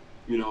just,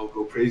 you know,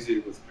 go crazy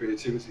with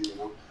creativity, you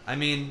know. I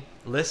mean,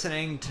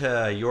 listening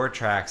to your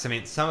tracks, I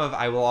mean,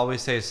 I will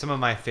always say some of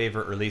my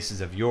favorite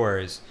releases of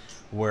yours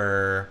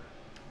were,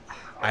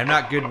 I'm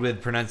not good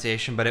with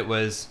pronunciation, but it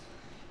was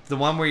the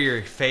one where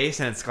your face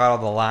and it's got all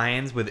the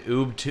lines with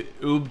Oob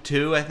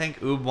 2, I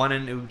think, Oob 1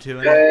 and Oob 2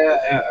 in it.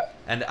 Yeah.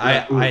 And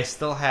I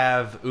still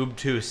have Oob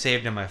 2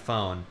 saved in my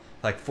phone,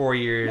 like 4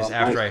 years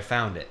after I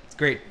found it. It's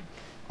great.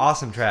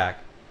 Awesome track.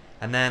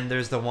 And then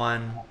there's the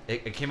one,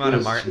 it came out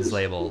on Martin's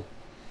label.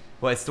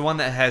 Well, it's the one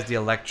that has the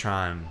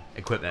Electron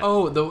equipment.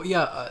 Oh,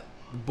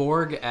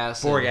 Borg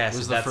Acid. Borg Acid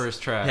was the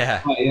first track.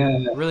 Yeah.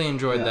 Really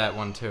enjoyed that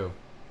one too.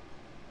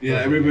 Yeah,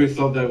 everybody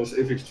thought that was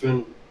Aphex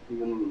Twin.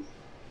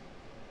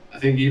 I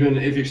think even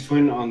Aphex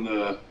Twin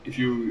if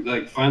you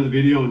like find the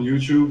video on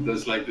YouTube,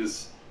 there's like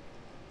this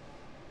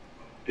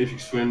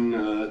Aphex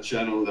Twin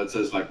channel that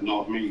says like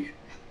 "not me."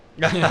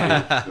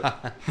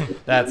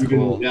 That's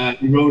cool.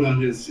 He wrote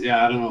on his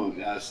I don't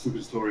know,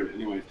 stupid story.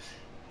 Anyway,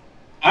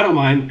 I don't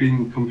mind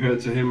being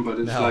compared to him, but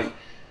it's like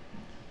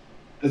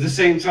at the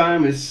same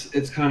time,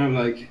 it's kind of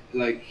like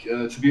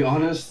to be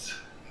honest,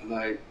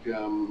 like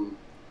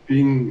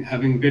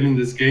having been in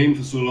this game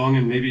for so long,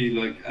 and maybe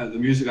like the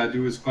music I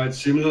do is quite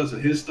similar to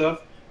his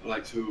stuff,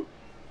 like to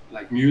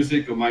like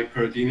music or Mike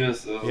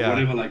Cardenas or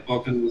whatever, like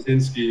Bogdan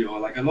Lasinski or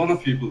like a lot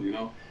of people, you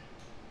know.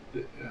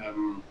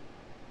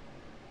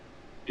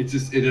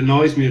 It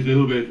annoys me a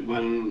little bit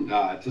when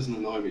it doesn't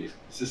annoy me.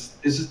 It's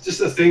just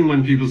a thing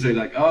when people say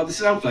like, oh, this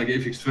sounds like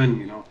Aphex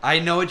Twin, you know. I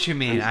know what you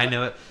mean. I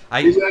know it.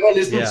 If you ever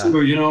listen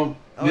to, you know,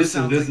 this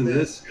and this like and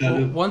this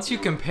kind of. Once you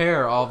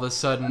compare, all of a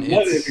sudden, I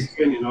love Aphex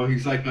Twin, you know.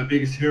 He's like my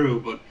biggest hero,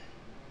 but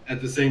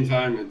at the same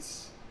time,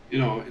 it's, you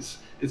know, it's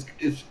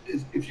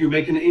if you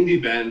make an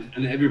indie band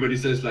and everybody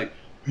says like,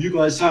 you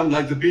guys sound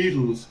like the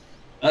Beatles,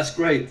 that's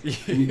great,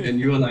 and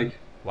you're like,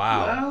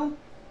 wow. Well,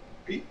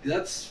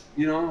 that's,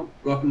 you know,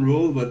 rock and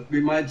roll, but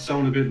we might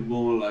sound a bit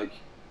more like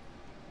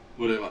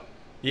whatever.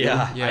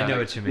 Yeah, I know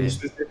what you mean.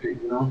 Specific,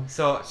 you know?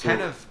 So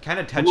kind of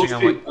touching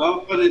on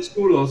what. But it's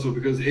cool also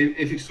because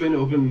Aphex Twin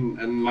opened,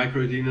 and Mike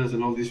Cardenas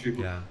and all these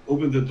people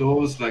opened the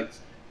doors like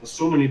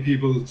so many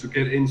people to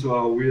get into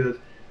our weird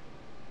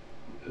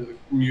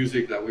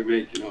music that we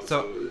make, you know.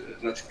 So-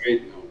 So that's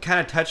great, you know. Kind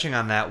of touching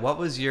on that, what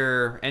was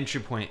your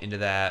entry point into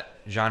that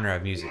genre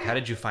of music? How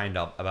did you find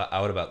out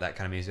about that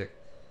kind of music?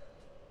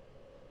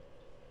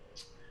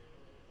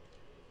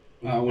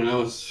 When I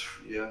was,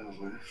 yeah,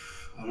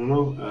 I don't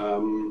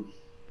know,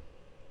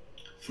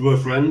 through a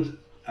friend.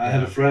 I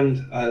had a friend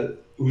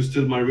who was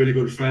still my really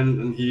good friend,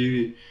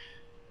 and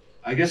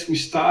I guess we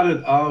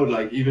started out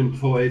like even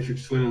before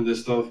Aphex Twin and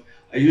this stuff.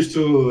 I used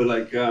to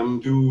like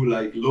do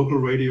like local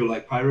radio,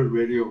 like pirate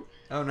radio.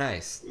 Oh,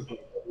 nice.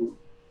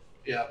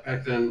 Yeah,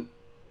 back then.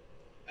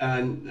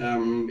 And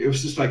it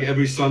was just like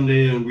every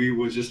Sunday, and we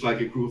were just like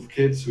a group of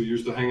kids who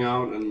used to hang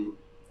out and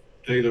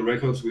play the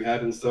records we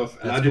had and stuff.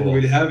 And That's I didn't cool.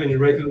 really have any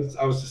records.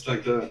 I was just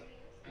like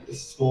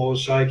this small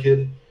shy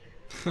kid.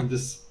 And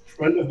this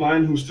friend of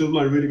mine, who's still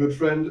my really good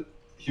friend,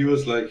 he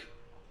was like,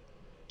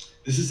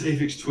 "This is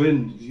Aphex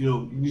Twin. You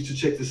know, you need to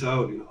check this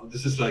out. You know,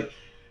 this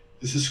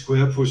is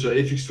Square Pusher,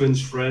 Aphex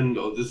Twin's friend,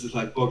 or this is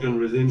like Bogdan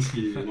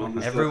Radinsky. You know,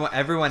 this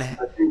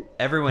stuff."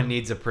 Everyone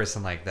needs a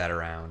person like that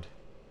around.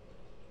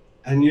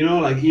 And you know,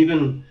 like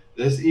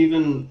it's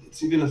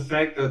even a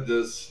fact that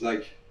there's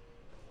like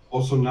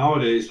also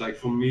nowadays, like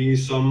for me,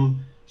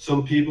 some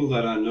people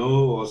that I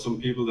know or some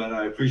people that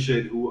I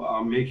appreciate who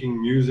are making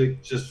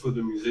music just for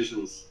the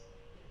musicians,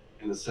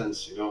 in a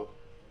sense, you know,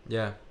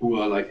 Yeah. who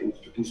are like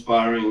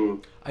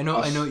inspiring. I know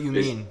what you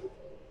us. mean.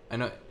 I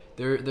know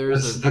there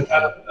is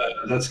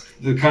That's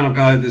the kind of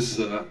guy this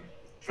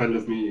friend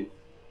of me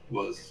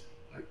was.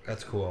 Like,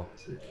 That's cool.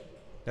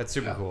 That's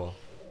super Yeah. cool.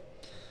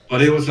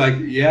 But it was like,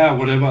 yeah,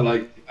 whatever.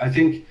 Like, I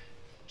think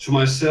to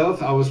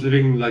myself, I was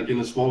living like in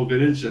a small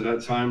village at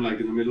that time, like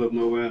in the middle of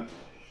nowhere.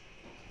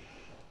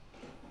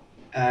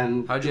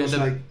 And How'd it you was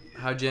end up? like,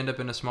 How'd you end up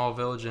in a small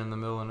village in the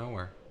middle of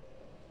nowhere?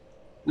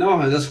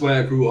 no, that's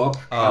where I grew up.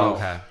 Oh,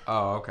 okay.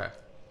 Oh, okay.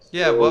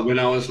 Yeah, So well, when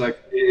I was like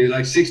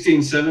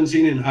 16,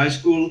 17 in high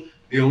school,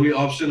 the only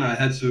option I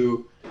had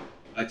to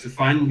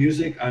find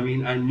music. I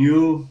mean, I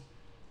knew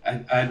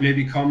I'd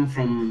maybe come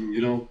from, you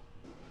know,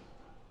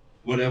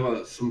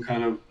 whatever, some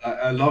kind of,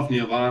 I loved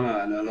Nirvana,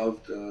 and I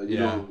loved, you Yeah.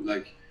 know,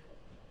 like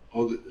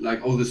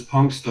all this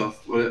punk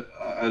stuff.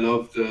 I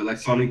loved like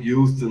Sonic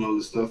Youth and all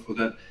this stuff. But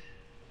that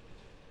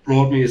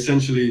brought me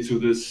essentially to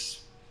this.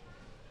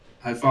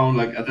 I found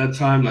like at that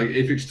time, like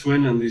Aphex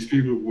Twin and these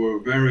people were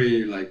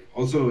very like,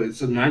 also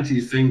it's a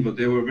 90s thing, but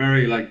they were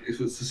very like, it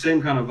was the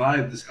same kind of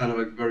vibe, this kind of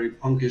like very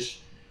punkish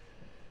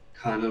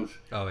kind of,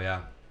 oh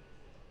yeah.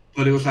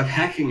 but it was like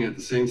hacking at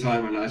the same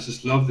time. And I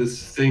just love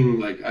this thing.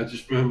 Like, I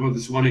just remember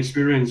this one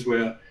experience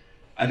where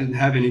I didn't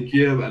have any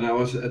gear, and I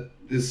was at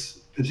this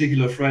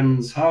particular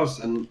friend's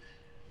house, and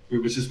we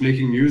were just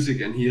making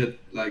music, and he had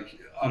like,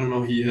 I don't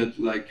know, he had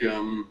like,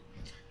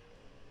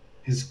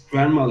 his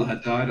grandmother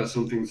had died or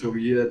something, so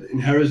he had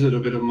inherited a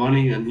bit of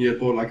money, and he had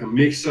bought like a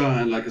mixer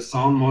and like a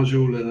sound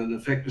module and an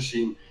effect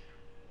machine.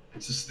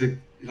 And just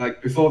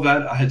like before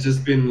that, I had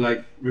just been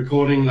like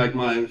recording like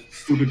my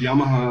stupid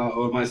Yamaha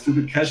or my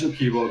stupid Casio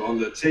keyboard on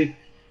the tape,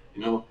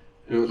 you know.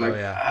 And it was like,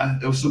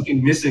 there was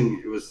something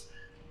missing. It was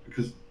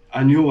because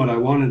I knew what I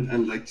wanted,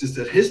 and like just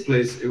at his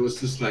place, it was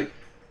just like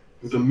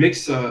with the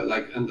mixer,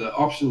 like, and the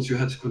options, you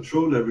had to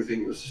control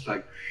everything. It was just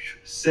like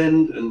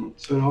send and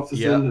turn off the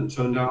send and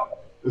turn down.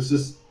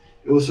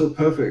 It was so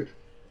perfect.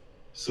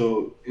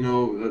 So, you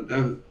know,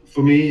 that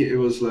for me, it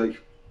was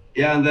like,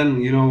 yeah. And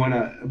then, you know, when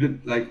a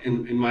bit like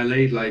in my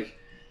late like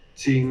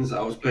teens,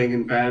 I was playing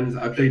in bands.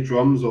 I played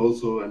drums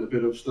also and a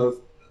bit of stuff.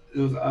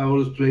 I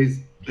always played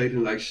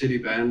in like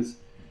shitty bands.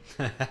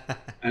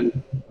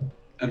 And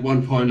at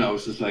one point I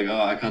was just like,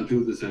 oh, I can't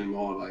do this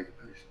anymore. Like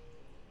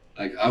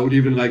I would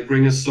even like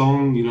bring a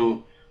song, you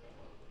know,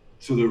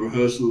 to the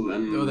rehearsal,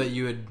 and Oh, that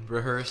you had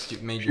rehearsed, you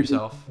made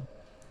yourself.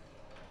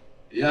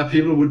 yeah,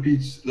 people would be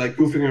like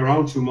goofing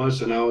around too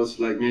much, and I was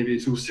like maybe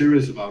too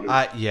serious about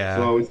it. Yeah.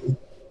 So I was,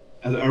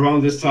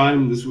 around this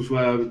time, this was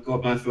where I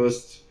got my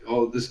first,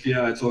 all this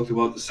gear I talked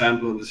about, the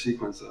sampler and the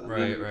sequencer. And Right,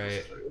 then it was right.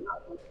 just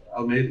like,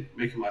 I'll make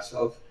it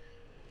myself.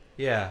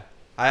 Yeah,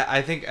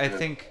 I think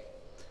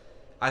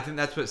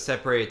that's what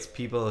separates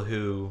people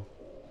who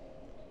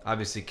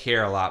obviously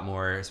care a lot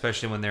more,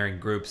 especially when they're in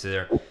groups.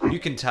 You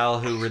can tell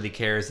who really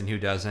cares and who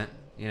doesn't.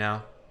 You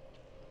know,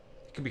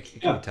 it can be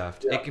tough.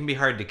 Yeah. It can be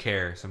hard to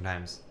care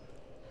sometimes.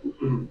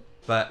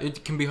 But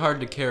It can be hard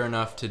to care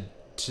enough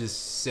to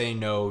say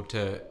no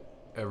to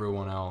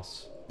everyone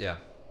else yeah,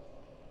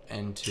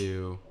 and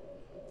to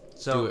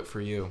so do it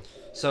for you.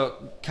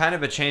 So, kind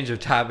of a change of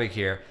topic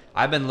here.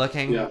 I've been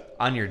looking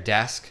on your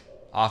desk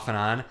off and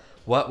on.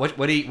 What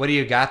do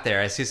you got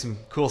there? I see some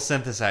cool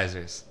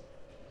synthesizers.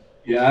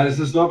 Yeah, this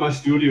is not my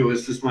studio.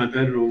 It's just my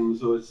bedroom.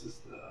 So it's just.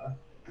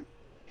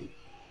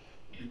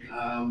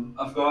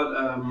 I've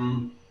got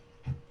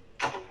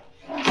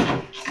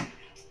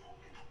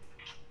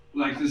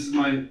like, this is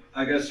my,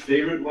 I guess,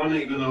 favorite one,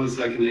 even though it's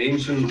like an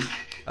ancient.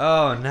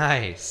 Oh,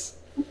 nice.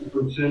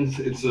 Since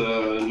it's a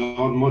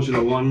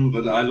non-modular one,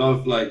 but I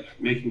love like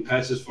making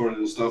patches for it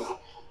and stuff.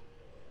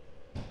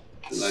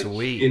 Like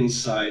Sweet.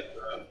 inside.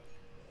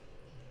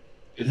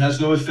 it has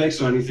no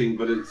effects or anything,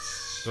 but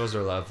it's Those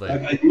are lovely.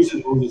 like I use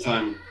it all the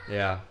time.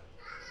 Yeah.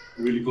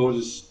 Really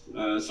gorgeous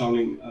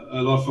sounding,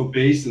 a lot for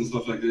bass and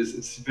stuff like this.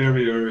 It's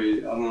very,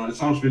 very, I don't know, it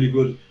sounds really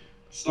good.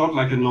 It's not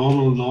like a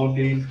normal Nord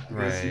gate. I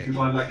guess if Right. you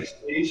want like a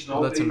stage Oh,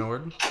 Nord that's a gate.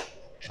 Nord.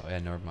 Oh yeah,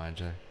 Nord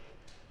modular.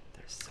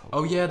 They're so.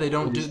 Oh yeah, they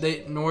don't do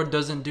they Nord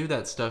doesn't do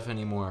that stuff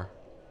anymore.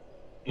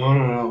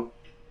 No.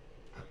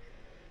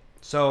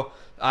 So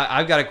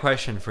I've got a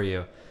question for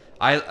you.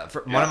 One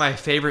Yeah. of my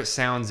favorite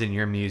sounds in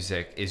your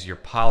music is your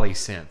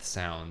polysynth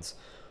sounds.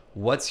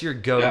 What's your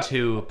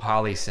go-to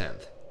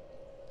polysynth?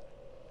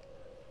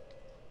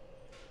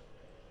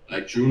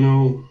 Like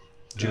Juno.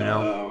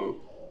 Juno.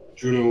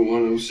 Juno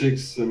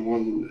 106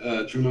 and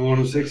Juno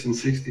 106 and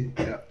 60.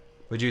 Yeah.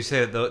 Would you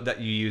say that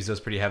you use those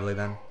pretty heavily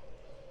then?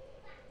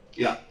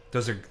 Yeah.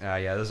 Those are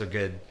those are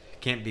good.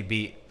 Can't be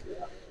beat.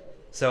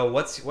 So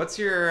what's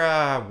your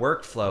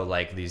workflow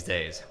like these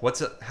days?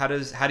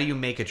 How do you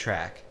make a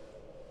track?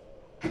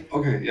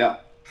 Okay. Yeah.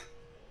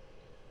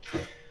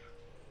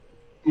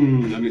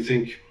 Let me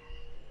think.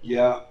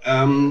 Yeah,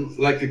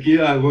 like the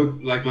gear I work,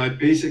 like my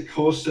basic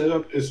core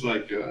setup is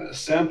like a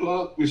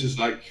sampler, which is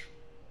like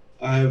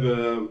I have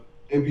a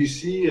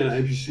MPC and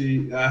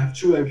MPC. I have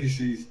two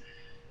MPCs,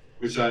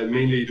 which I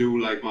mainly do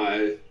like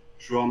my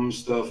drum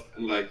stuff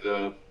and like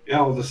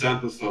all the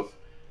sample stuff,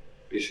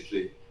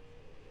 basically.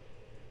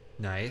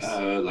 Nice.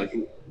 Like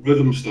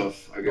rhythm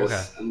stuff, I guess.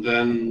 Okay. And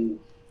then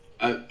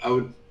I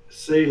would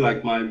say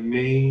like my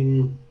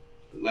main,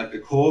 like the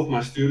core of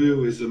my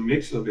studio is a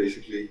mixer,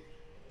 basically.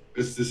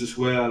 Because this is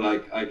where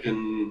like I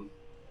can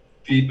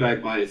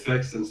feedback my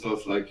effects and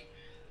stuff. Like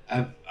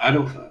I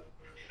don't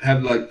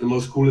have like the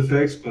most cool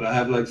effects, but I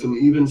have like some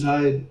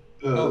eventide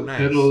Nice.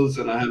 pedals,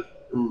 and I have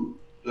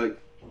like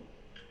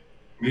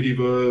MIDI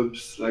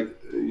verbs, like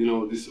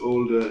this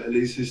old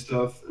LAC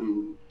stuff,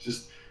 and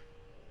just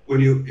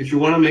if you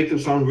want to make them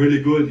sound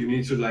really good, you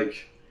need to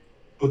like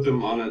put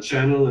them on a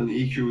channel and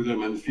EQ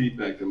them and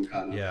feedback them,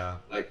 kind of. Yeah.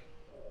 Like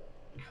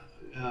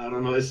I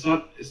don't know. It's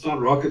not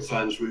rocket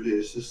science really.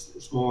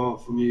 It's more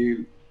for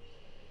me.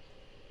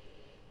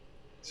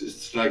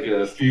 It's like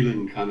a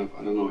feeling, kind of.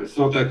 I don't know. It's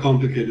not that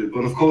complicated,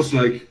 but of course,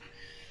 like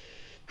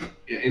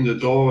in the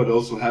DAW, it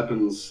also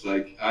happens.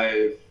 Like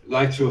I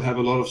like to have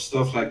a lot of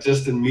stuff like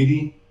just in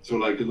MIDI. So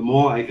like the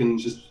more I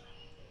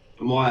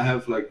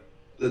have like,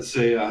 let's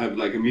say I have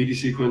like a MIDI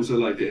sequencer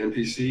like the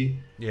MPC.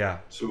 Yeah.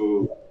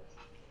 So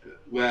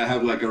where I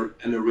have like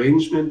an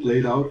arrangement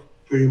laid out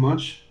pretty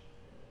much.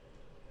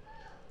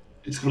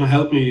 It's gonna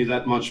help me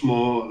that much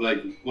more.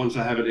 Like once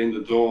I have it in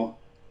the DAW.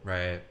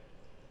 Right.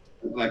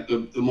 Like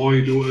the more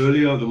you do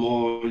earlier, the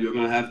more you're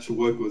gonna have to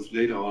work with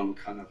later on,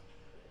 kind of.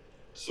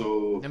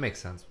 So That makes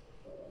sense.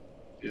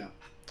 yeah,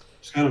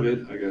 it's kind of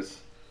it, I guess.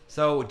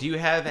 So do you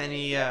have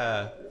any?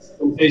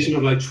 Temptation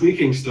of like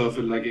tweaking stuff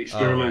and like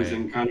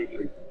experimenting, kind of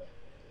like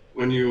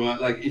when you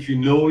like if you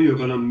know you're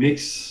gonna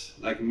mix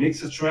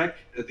a track.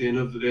 At the end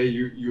of the day,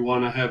 you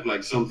want to have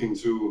like something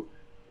to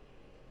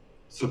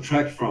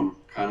subtract from,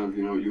 kind of.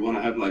 You want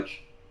to have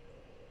like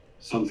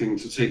something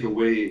to take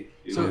away.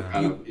 If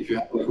you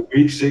have like a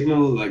weak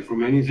signal, like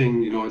from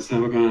anything, it's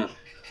never gonna.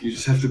 You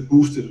just have to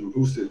boost it, and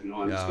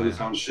it's gonna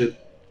sound shit.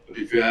 But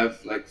if you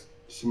have like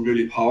some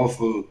really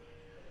powerful,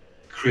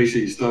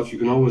 crazy stuff, you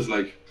can always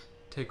like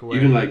take away.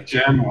 Even like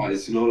jam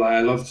wise, like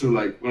I love to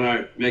like when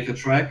I make a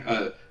track,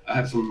 I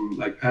have some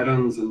like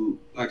patterns and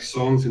like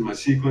songs in my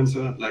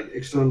sequencer, like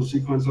external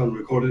sequencer, and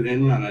record it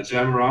in, and I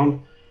jam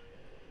around.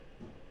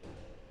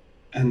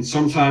 And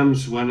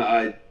sometimes when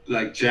I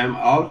like jam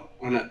out,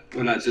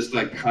 when I just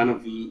like kind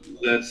of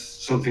let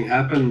something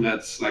happen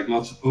that's like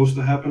not supposed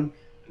to happen,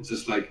 it's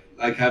just like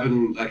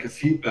having like a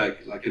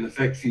feedback, like an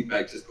effect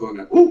feedback, just going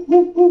like ooh,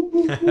 ooh, ooh,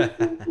 ooh,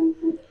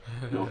 ooh,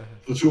 ooh,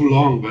 for too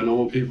long, when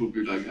all people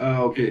be like,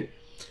 okay,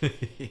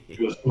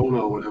 you're a stoner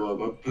or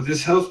whatever. But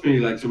this helps me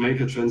like to make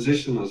a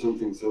transition or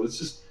something. So it's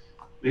just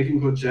making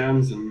good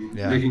jams and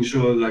making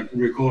sure like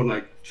you record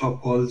like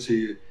top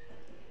quality,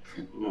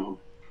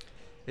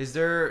 Is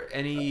there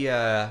any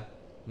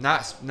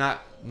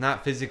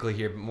not physically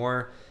here, but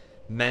more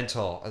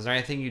mental? Is there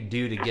anything you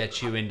do to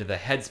get you into the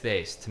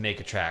headspace to make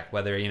a track?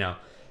 Whether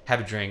have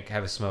a drink,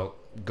 have a smoke,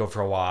 go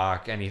for a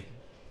walk, any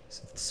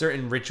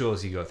certain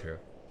rituals you go through?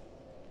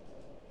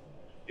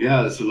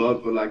 Yeah, it's a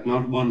lot, but like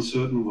not one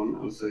certain one, I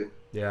would say.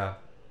 Yeah.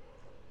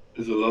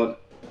 There's a lot.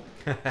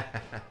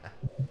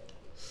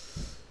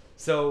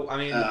 So, I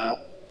mean...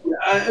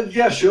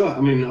 yeah, sure.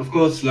 I mean, of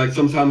course, like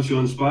sometimes you're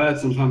inspired,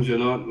 sometimes you're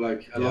not.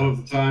 Like a lot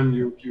of the time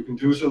you can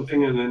do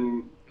something and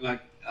then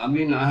like, I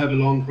mean, I have a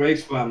long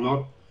breaks where I'm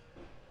not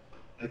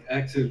like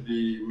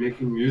actively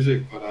making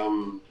music, but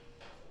I'm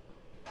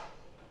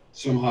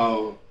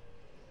somehow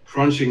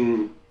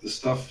crunching the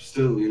stuff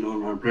still, in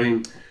my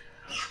brain.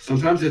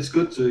 Sometimes it's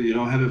good to,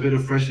 have a bit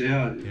of fresh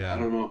air. Yeah. I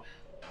don't know.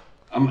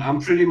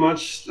 I'm pretty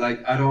much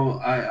like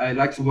I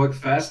like to work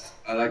fast.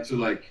 I like to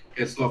like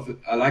get stuff.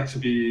 I like to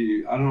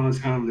be, I don't know, it's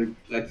kind of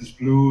like this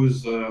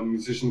blues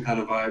musician kind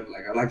of vibe.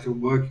 Like I like to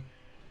work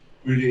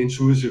really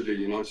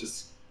intuitively,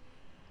 just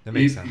That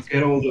makes you sense.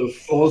 get all the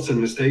faults and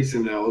mistakes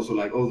in there, also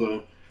like all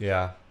the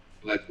Yeah.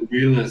 like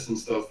realness and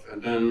stuff,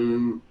 and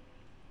then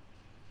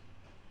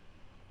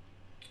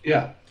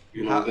yeah,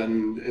 How?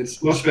 then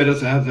it's much better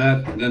to have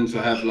that than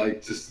to have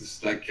like just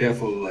this like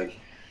careful like,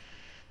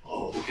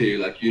 oh, okay,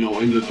 like in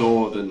the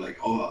door, then like,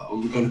 oh,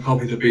 I'm gonna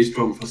copy the bass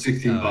drum for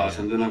 16 Oh bars,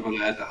 yeah. and then I'm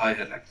gonna add the hi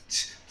hat like,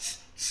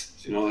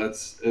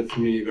 that's for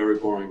me very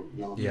boring.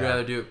 You'd Yeah.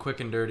 rather do it quick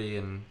and dirty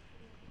and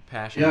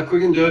passionate. Yeah,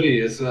 quick and dirty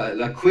is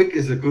like quick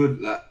is a good.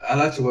 Like, I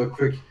like to work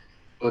quick,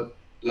 but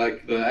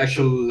like the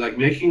actual like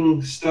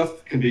making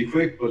stuff can be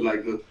quick, but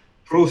like the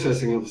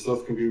processing of the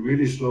stuff can be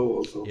really slow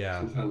also Yeah.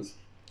 sometimes.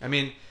 I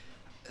mean,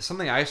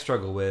 something I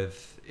struggle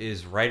with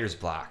is writer's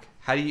block.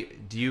 How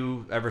do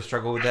you ever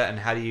struggle with that, and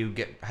how do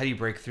you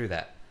break through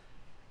that?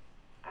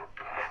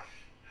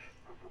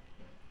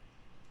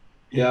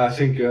 Yeah, I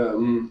think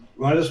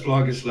writer's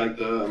block is like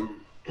the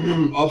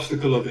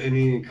obstacle of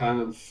any kind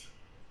of.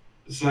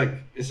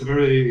 It's a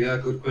very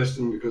good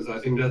question, because I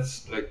think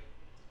that's like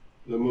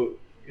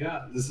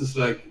this is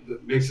like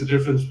that makes a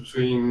difference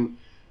between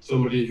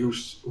somebody who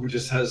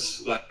just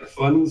has like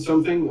fun with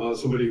something, or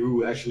somebody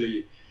who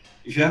actually,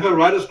 if you have a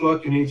writer's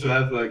block, you need to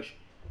have like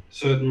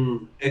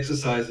certain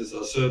exercises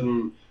or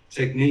certain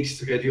techniques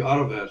to get you out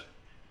of that.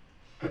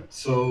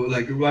 So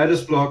like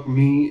writer's block,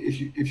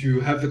 if you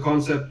have the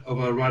concept of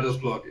a writer's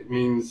block, it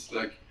means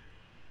like,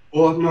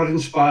 oh, I'm not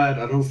inspired,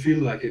 I don't feel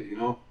like it,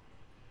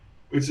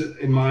 which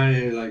in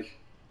my like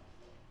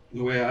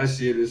the way I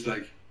see it is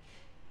like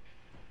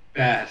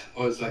bad,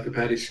 or it's like a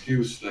bad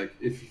excuse. Like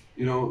if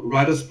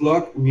writer's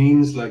block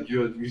means like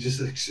you just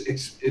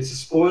it's a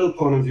spoiled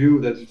point of view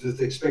that you just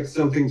expect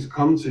something to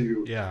come to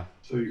you, Yeah.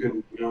 so you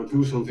can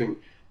do something.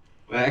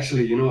 But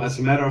actually, as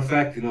a matter of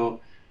fact,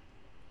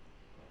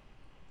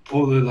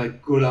 all the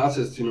like good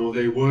artists,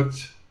 they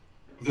worked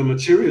with the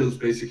materials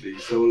basically.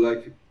 So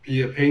like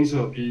be a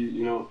painter,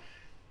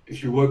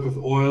 if you work with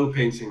oil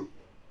painting,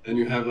 then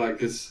you have like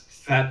this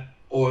fat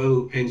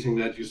oil painting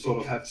that you sort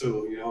of have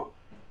to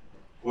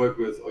work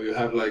with, or you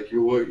have like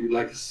you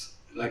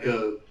like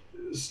a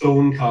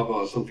stone cover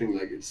or something.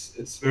 Like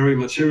it's very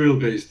material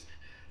based.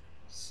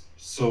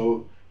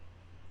 So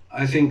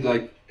I think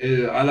like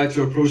I like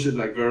to approach it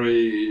like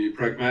very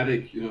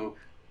pragmatic,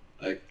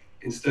 like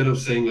instead of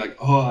saying like,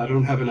 oh, I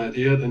don't have an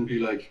idea, then be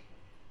like,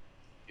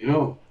 you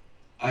know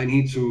I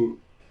need to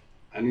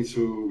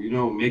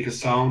make a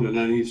sound, and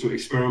I need to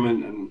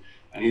experiment, and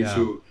I need Yeah.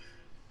 to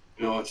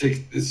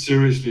take this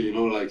seriously,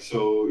 like,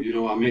 so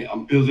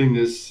I'm building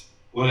this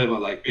whatever,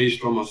 like bass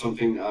drum or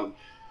something.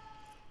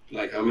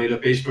 Like I made a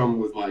bass drum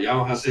with my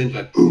Yamaha synth,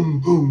 like boom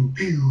boom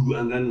pew,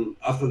 and then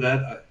after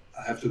that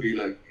I have to be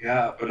like,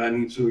 yeah, but I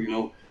need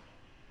to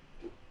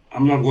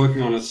I'm not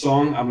working on a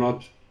song, I'm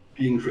not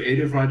being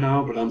creative right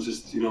now, but I'm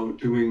just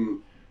doing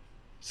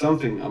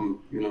something.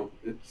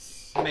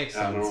 It's, That makes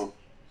I don't sense. know.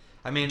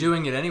 I mean,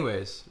 Doing it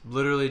anyways.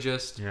 Literally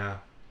just yeah.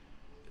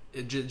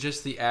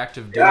 just the act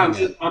of doing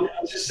Yeah, it. I'm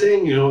just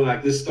saying,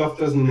 like this stuff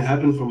doesn't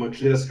happen from a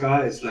clear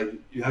sky. It's like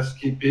you have to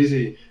keep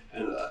busy,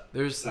 and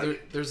There's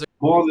like there's a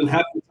more than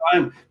half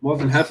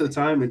the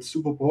time, it's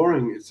super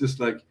boring. It's just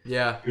like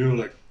yeah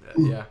like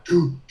yeah.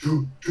 do,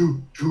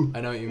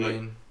 I know what you like,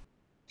 mean.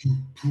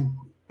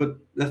 but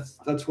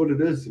that's what it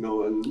is,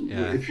 And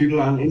Yeah. if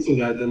people aren't into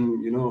that, then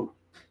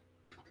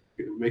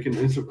make an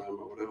Instagram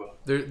or whatever.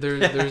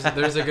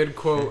 There's a good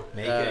quote.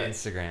 Make an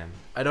Instagram.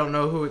 I don't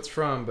know who it's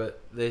from, but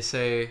they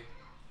say,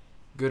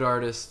 "Good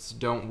artists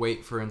don't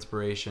wait for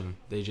inspiration;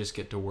 they just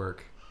get to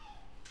work."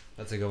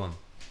 That's a good one.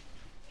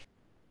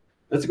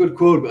 That's a good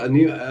quote, but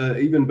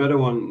even better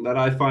one that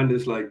I find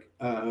is like,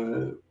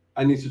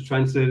 I need to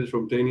translate it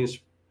from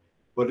Danish,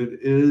 but it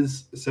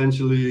is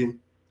essentially,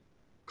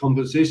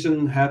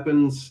 composition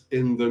happens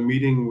in the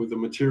meeting with the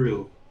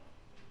material.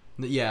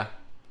 Yeah,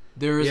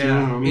 there is. Yeah. You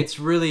know what I mean? It's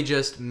really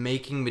just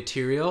making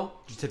material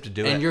Just have to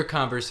do and it. your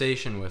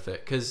conversation with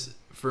it. Because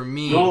for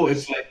me, No,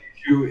 it's like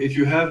if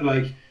you have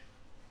like,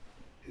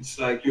 it's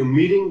like you're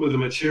meeting with a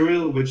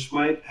material which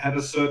might have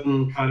a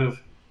certain kind of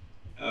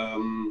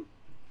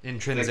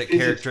Intrinsic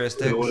physics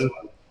characteristics. or whatever.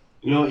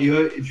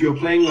 If you're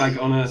playing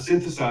like on a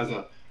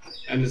synthesizer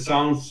and it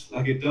sounds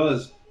like it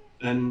does,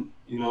 then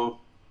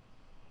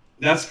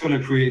that's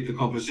gonna create the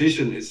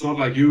composition. It's not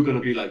like you're gonna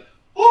be like,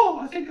 oh,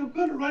 I think I'm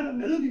gonna write a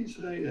melody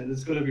today, and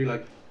it's gonna be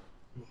like,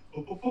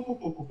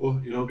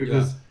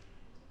 because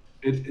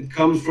it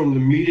comes from the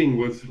meeting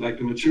with like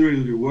the material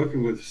you're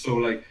working with. So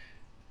like,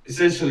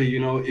 essentially,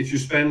 if you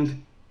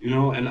spend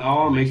an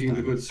hour making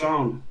the good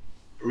sound,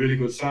 a really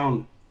good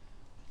sound,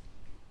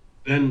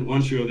 then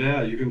once you're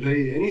there, you can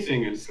play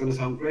anything and it's gonna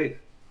sound great.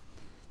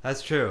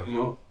 That's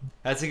true.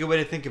 That's a good way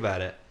to think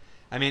about it.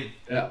 I mean,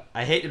 Yeah.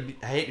 I hate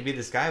to be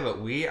this guy, but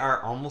we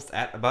are almost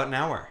at about an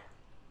hour.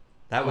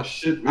 That Oh, was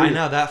shit, I really?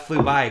 know that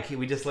flew by. I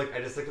just looked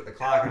at the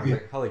clock and I was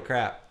like, holy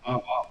crap. Oh,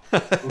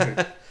 wow.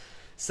 Okay.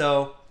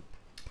 So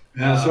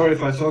Yeah. Sorry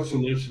if I talk so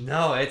much.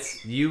 no,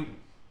 it's you.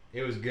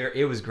 It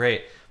was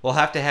great. We'll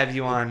have to have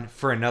you on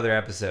for another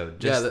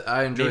episode.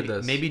 I enjoyed maybe,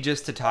 this. Maybe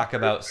just to talk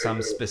about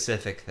some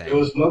specific It thing.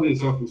 was lovely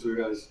talking to you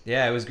guys.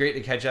 Yeah, it was great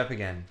to catch up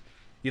again.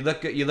 You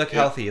look good. You look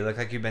healthy. You look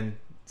like you've been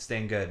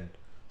staying good.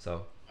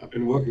 So I've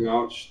been working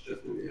out,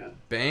 definitely. Yeah.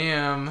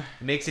 Bam.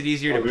 it makes it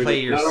easier to Really. play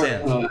your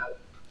synth.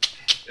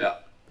 Yeah.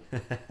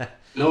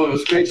 No, it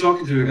was great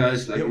talking to you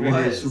guys. Like, It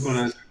really was. super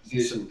nice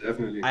conversation,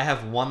 definitely. I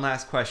have one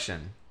last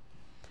question.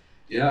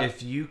 Yeah.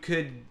 If you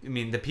could, I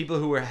mean, the people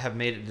who have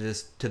made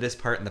it to this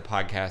part in the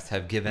podcast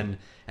have given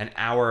an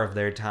hour of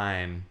their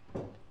time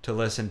to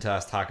listen to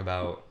us talk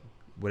about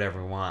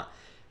whatever we want.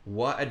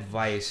 What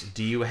advice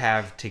do you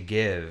have to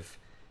give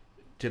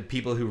to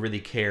people who really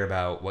care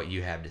about what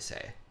you have to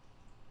say?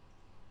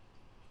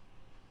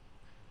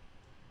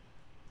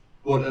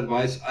 What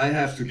advice I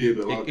have to give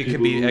about It people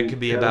could be who it could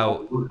be care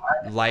about what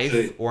I have to life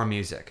say? or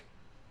music,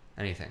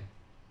 anything.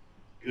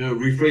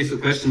 Rephrase the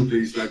question,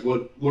 please. Like,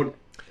 what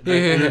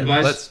Here.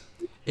 advice? Let's.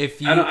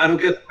 If you I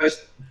don't get the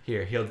question.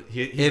 Here,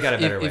 he's if, got a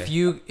better if,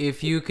 way.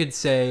 if you could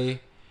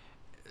say,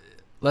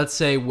 let's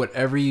say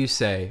whatever you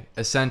say,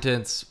 a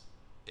sentence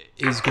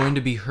is going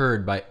to be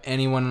heard by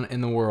anyone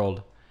in the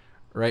world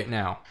right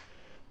now.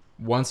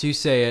 Once you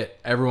say it,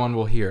 everyone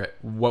will hear it.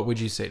 What would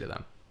you say to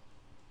them?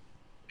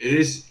 It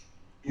is,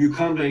 you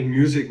can't make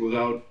music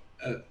without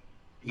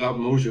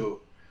mojo.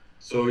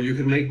 So you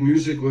can make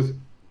music with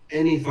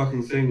any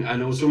fucking thing. I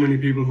know so many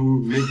people who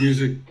make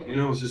music,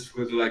 just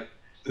with like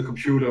the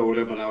computer or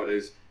whatever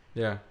nowadays.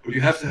 Yeah. But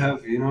you have to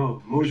have,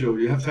 mojo.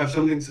 You have to have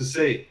something to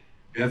say.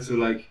 You have to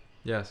like.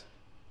 Yes.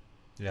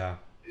 Yeah.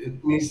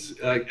 It needs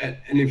like,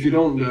 and if you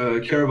don't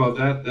care about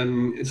that,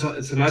 then it's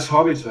a nice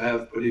hobby to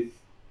have. But if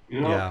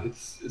Yeah.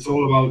 it's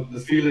all about the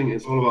feeling.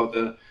 It's all about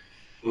the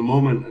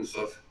moment and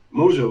stuff.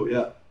 Mojo,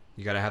 yeah.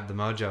 You got to have the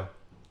mojo.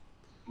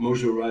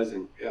 Mojo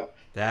rising, yeah.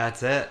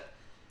 That's it.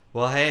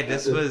 Well, hey,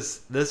 this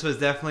was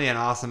definitely an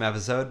awesome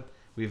episode.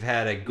 We've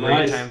had a great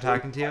Nice. time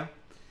talking to you, Me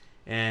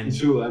and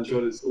too. I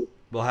enjoyed it too.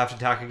 we'll have to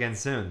talk again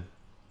soon.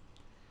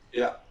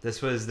 Yeah.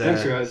 This was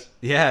Thanks, guys.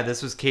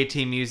 this was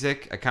KT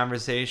Music, a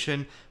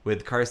conversation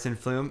with Karsten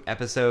Flume,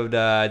 episode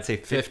I'd say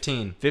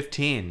 15.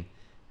 15. And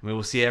we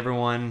will see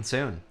everyone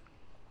soon.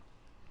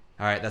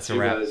 All right, that's See a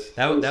you wrap. guys.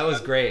 That was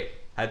great.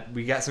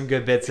 We got some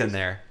good bits in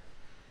there.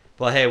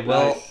 Well, hey,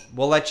 we'll Nice.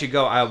 let you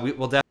go.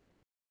 We'll definitely